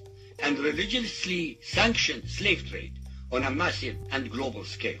 systematized, and religiously sanctioned slave trade on a massive and global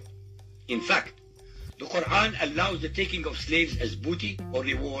scale. In fact, the Quran allows the taking of slaves as booty or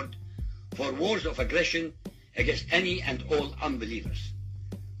reward for wars of aggression against any and all unbelievers,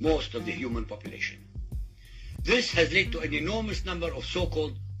 most of the human population. This has led to an enormous number of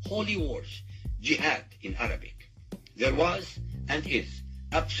so-called holy wars, jihad in Arabic. There was and is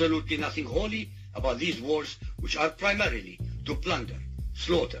absolutely nothing holy about these wars, which are primarily to plunder,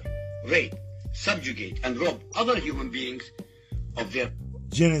 slaughter, rape, subjugate, and rob other human beings of their...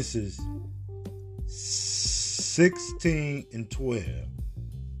 Genesis 16:12.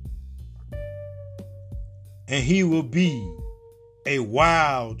 And he will be a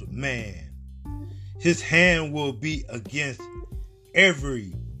wild man. His hand will be against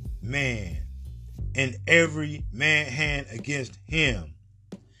every man, and every man hand against him,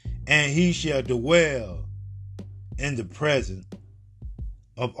 and he shall dwell in the presence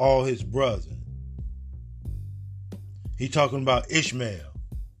of all his brethren. He talking about Ishmael.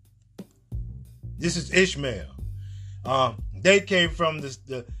 This is Ishmael. They came from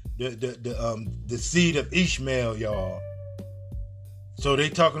the seed of Ishmael, y'all. So they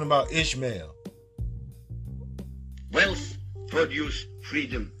talking about Ishmael. Wealth, produce,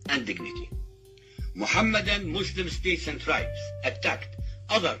 freedom, and dignity. Muhammadan Muslim states and tribes attacked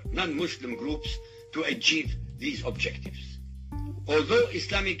other non-Muslim groups to achieve these objectives. Although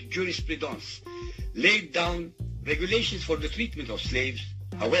Islamic jurisprudence laid down regulations for the treatment of slaves,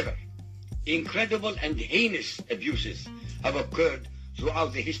 however, incredible and heinous abuses have occurred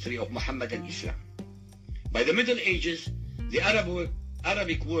throughout the history of Muhammadan Islam. By the Middle Ages, the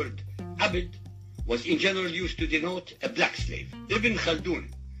Arabic word abd was in general used to denote a black slave. Ibn Khaldun,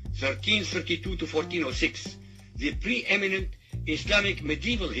 1332 to 1406, the preeminent Islamic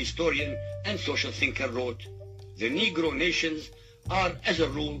medieval historian and social thinker, wrote, "The Negro nations are, as a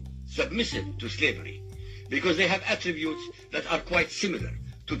rule, submissive to slavery because they have attributes that are quite similar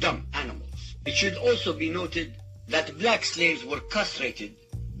to dumb animals." It should also be noted that black slaves were castrated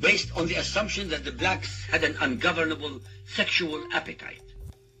based on the assumption that the blacks had an ungovernable sexual appetite.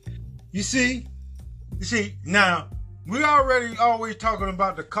 You see, now, we already always talking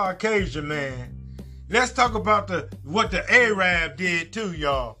about the Caucasian man. Let's talk about what the Arab did too,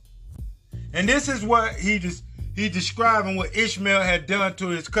 y'all. And this is what he describing what Ishmael had done to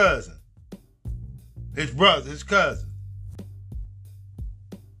his cousin. His brother, his cousin.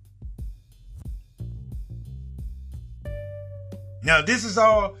 Now this is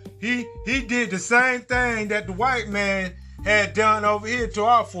all, he did the same thing that the white man had done over here to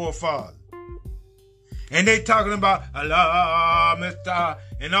our forefathers. And they talking about Allah, Mr.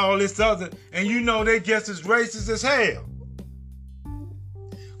 and all this other, and you know they just as racist as hell.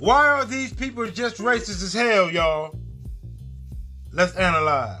 Why are these people just racist as hell, y'all? Let's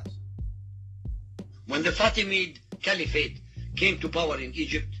analyze. When the Fatimid Caliphate came to power in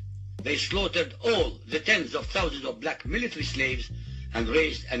Egypt, they slaughtered all the tens of thousands of black military slaves and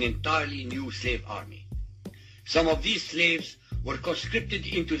raised an entirely new slave army. Some of these slaves were conscripted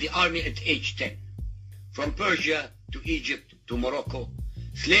into the army at age 10. From Persia to Egypt to Morocco,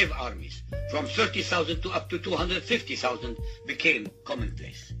 slave armies from 30,000 to up to 250,000 became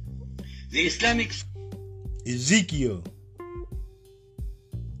commonplace. The Islamics... Ezekiel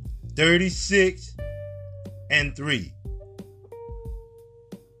 36 and 3.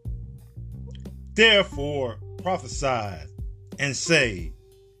 Therefore prophesy and say,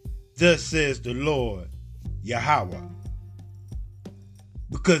 thus says the Lord Yahweh,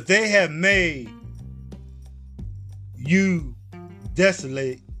 because they have made you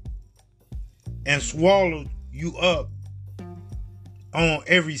desolate and swallowed you up on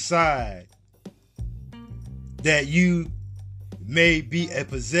every side, that you may be a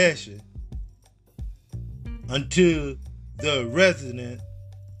possession unto the resident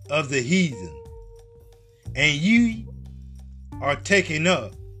of the heathen, and ye are taken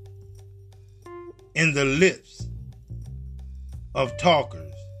up in the lips of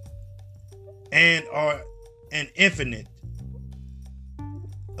talkers, and are an infinite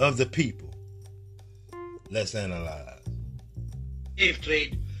of the people. Let's analyze. Slave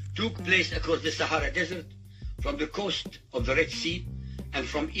trade took place across the Sahara Desert, from the coast of the Red Sea, and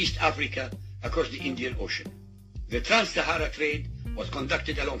from East Africa across the Indian Ocean. The Trans-Sahara trade was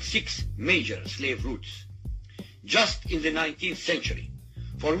conducted along 6 major slave routes. Just in the 19th century,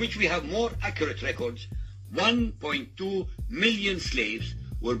 for which we have more accurate records, 1.2 million slaves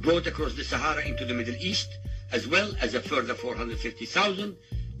were brought across the Sahara into the Middle East, as well as a further 450,000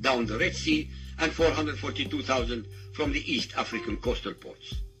 down the Red Sea and 442,000 from the East African coastal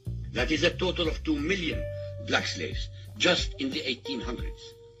ports. That is a total of 2 million black slaves just in the 1800s.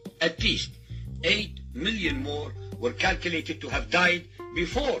 At least 8 million more were calculated to have died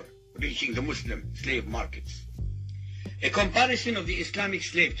before reaching the Muslim slave markets. A comparison of the Islamic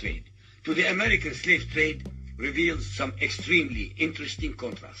slave trade to the American slave trade reveals some extremely interesting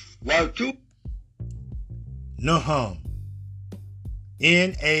contrasts. While two Nahum,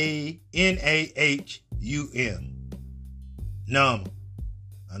 Nahum, Num,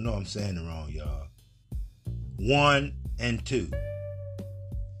 I know I'm saying it wrong, y'all. 1 and 2.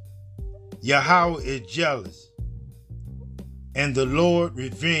 Yahweh is jealous, and the Lord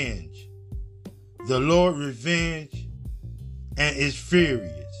revenge. The Lord revenge and is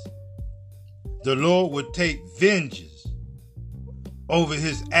furious. The Lord would take vengeance over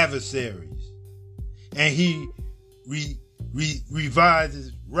his adversaries, and he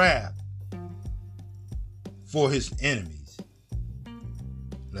revises wrath for his enemies.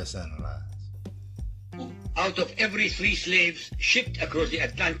 Let's analyze. Out of every 3 slaves shipped across the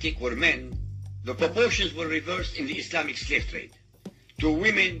Atlantic were men, the proportions were reversed in the Islamic slave trade. 2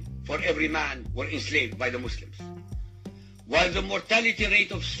 women for every man were enslaved by the Muslims. While the mortality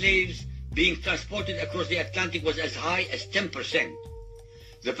rate of slaves being transported across the Atlantic was as high as 10%,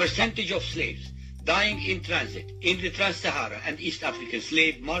 the percentage of slaves dying in transit in the Trans-Sahara and East African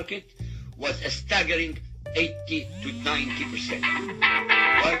slave market was a staggering 80 to 90%.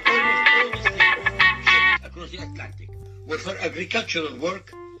 While almost all the slaves shipped across the Atlantic were for agricultural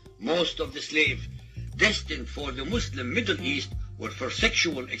work, most of the slaves destined for the Muslim Middle East were for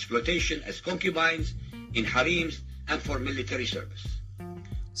sexual exploitation as concubines, in harems, and for military service.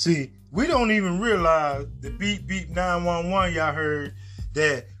 See, we don't even realize the beep beep 911 y'all heard,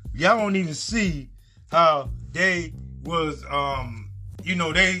 that y'all don't even see how they was,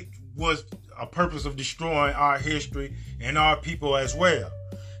 they was a purpose of destroying our history and our people as well.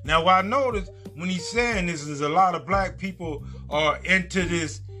 Now, what I noticed when he's saying this is a lot of black people are into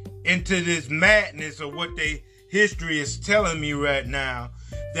this madness of what they history is telling me right now,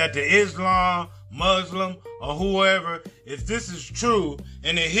 that the Islam, Muslim, or whoever, if this is true,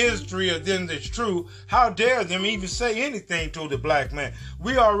 and the history of them is true, how dare them even say anything to the black man?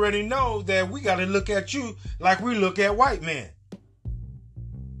 We already know that we got to look at you like we look at white men.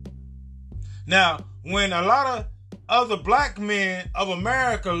 Now, when a lot of other black men of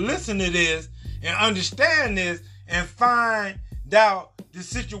America listen to this and understand this and find out the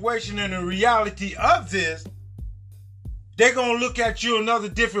situation and the reality of this, they're going to look at you another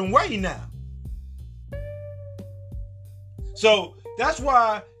different way now. So that's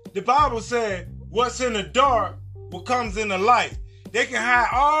why the Bible said, what's in the dark, what comes in the light. They can hide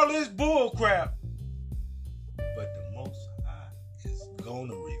all this bull crap, but the Most High is going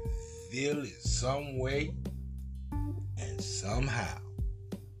to reveal it some way and somehow.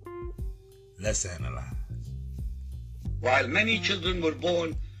 Let's analyze. While many children were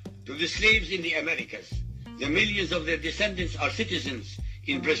born to the slaves in the Americas, the millions of their descendants are citizens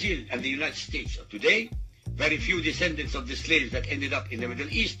in Brazil and the United States. Today, very few descendants of the slaves that ended up in the Middle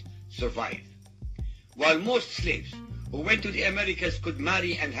East survive. While most slaves who went to the Americas could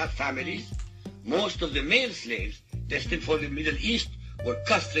marry and have families, most of the male slaves destined for the Middle East were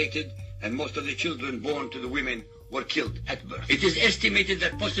castrated, and most of the children born to the women were killed at birth. It is estimated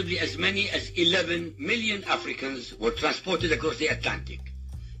that possibly as many as 11 million Africans were transported across the Atlantic,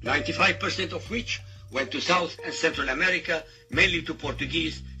 95% of which went to South and Central America, mainly to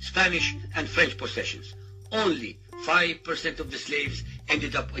Portuguese, Spanish, and French possessions. Only 5% of the slaves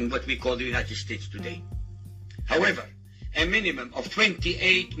ended up in what we call the United States today. However, a minimum of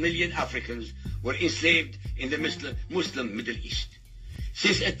 28 million Africans were enslaved in the Muslim Middle East.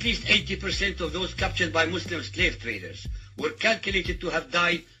 Since at least 80% of those captured by Muslim slave traders were calculated to have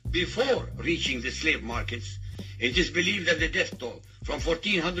died before reaching the slave markets, it is believed that the death toll from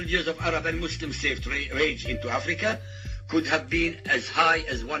 1400 years of Arab and Muslim slave raids into Africa could have been as high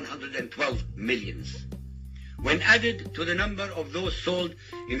as 112 millions. When added to the number of those sold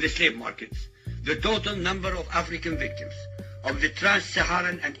in the slave markets, the total number of African victims of the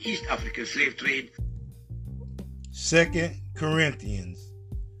Trans-Saharan and East African slave trade. 2 Corinthians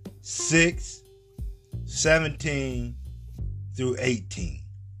 6, 17 through 18.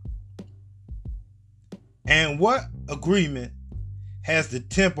 And what agreement has the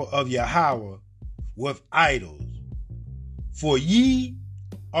temple of Yahweh with idols? For ye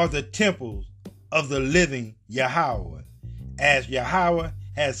are the temples of the living Yahweh, as Yahweh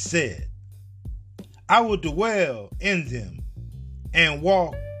has said, I will dwell in them and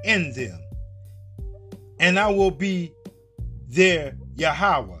walk in them, and I will be their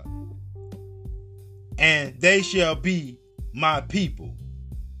Yahweh, and they shall be my people.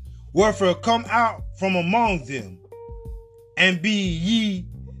 Wherefore come out from among them, and be ye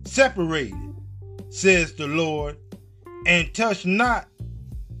separated, says the Lord, and touch not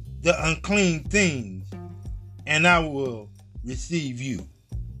the unclean things, and I will receive you.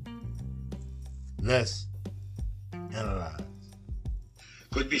 Let's analyze.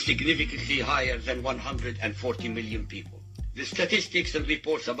 Could be significantly higher than 140 million people. The statistics and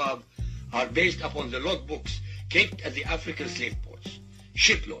reports above are based upon the logbooks kept at the African slave ports,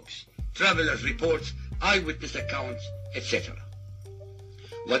 ship logs, travelers' reports, eyewitness accounts, etc.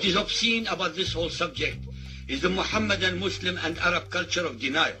 What is obscene about this whole subject is the Muhammadan, Muslim, and Arab culture of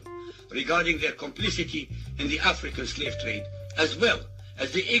denial regarding their complicity in the African slave trade, as well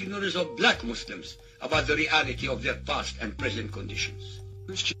as the ignorance of black Muslims about the reality of their past and present conditions.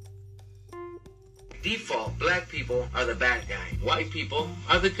 default, black people are the bad guy. White people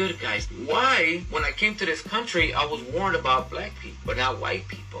are the good guys. Why, when I came to this country, I was warned about black people, but not white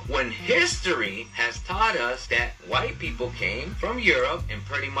people? When history has taught us that white people came from Europe and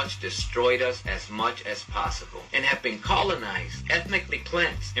pretty much destroyed us as much as possible and have been colonized, ethnically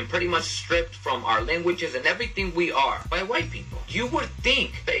cleansed, and pretty much stripped from our languages and everything we are by white people. You would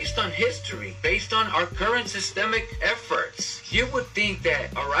think, based on history, based on our current systemic efforts, you would think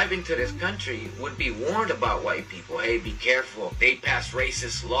that arriving to this country would be warned about white people. Hey, be careful. They pass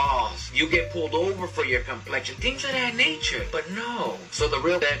racist laws. You get pulled over for your complexion. Things of that nature. But no. So the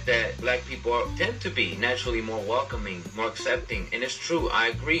real fact that black people tend to be naturally more welcoming, more accepting. And it's true. I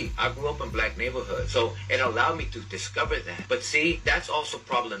agree. I grew up in black neighborhoods. So it allowed me to discover that. But see, that's also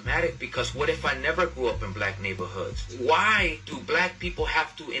problematic because what if I never grew up in black neighborhoods? Why do black people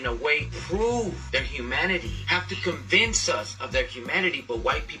have to, in a way, prove their humanity? Have to convince us of their humanity, but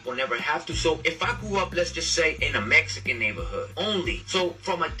white people never have to. So if I grew up, let's just say, in a Mexican neighborhood only, so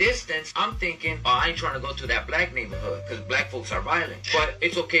from a distance, I'm thinking, oh, I ain't trying to go to that black neighborhood because black folks are violent. But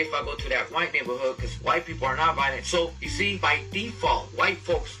it's okay if I go to that white neighborhood because white people are not violent. So you see, by default, white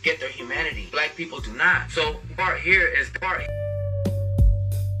folks get their humanity. Black people do not. So the part here is the part.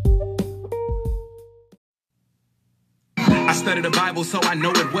 I study the Bible, so I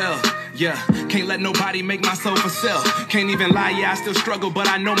know it well. Yeah, can't let nobody make my soul for sale. Can't even lie, yeah, I still struggle, but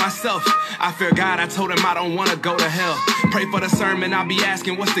I know myself. I fear God, I told him I don't want to go to hell. Pray for the sermon, I'll be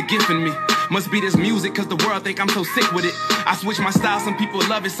asking what's the gift in me. Must be this music, cause the world think I'm so sick with it. I switch my style, some people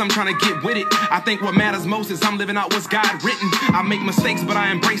love it, some trying to get with it. I think what matters most is I'm living out what's God written. I make mistakes, but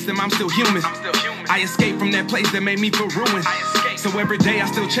I embrace them, I'm still human. I escape from that place that made me feel ruined. So every day I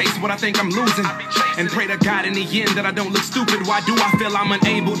still chase what I think I'm losing. And pray to God in the end that I don't look stupid. Why do I feel I'm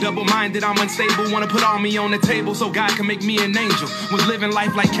unable, double-minded, I'm unstable? Wanna put all me on the table so God can make me an angel. Was living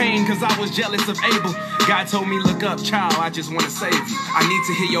life like Cain cause I was jealous of Abel. God told me, look up, child, I just wanna save you. I need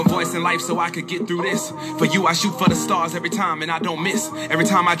to hear your voice in life so I could get through this. For you, I shoot for the stars every time and I don't miss. Every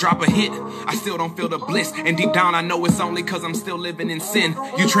time I drop a hit, I still don't feel the bliss. And deep down I know it's only cause I'm still living in sin.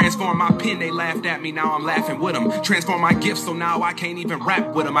 You transform my pen, they laughed at me, now I'm laughing with them. Transform my gifts so now I can't even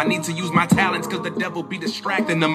rap with them. I need to use my talents cause the devil be distracting them.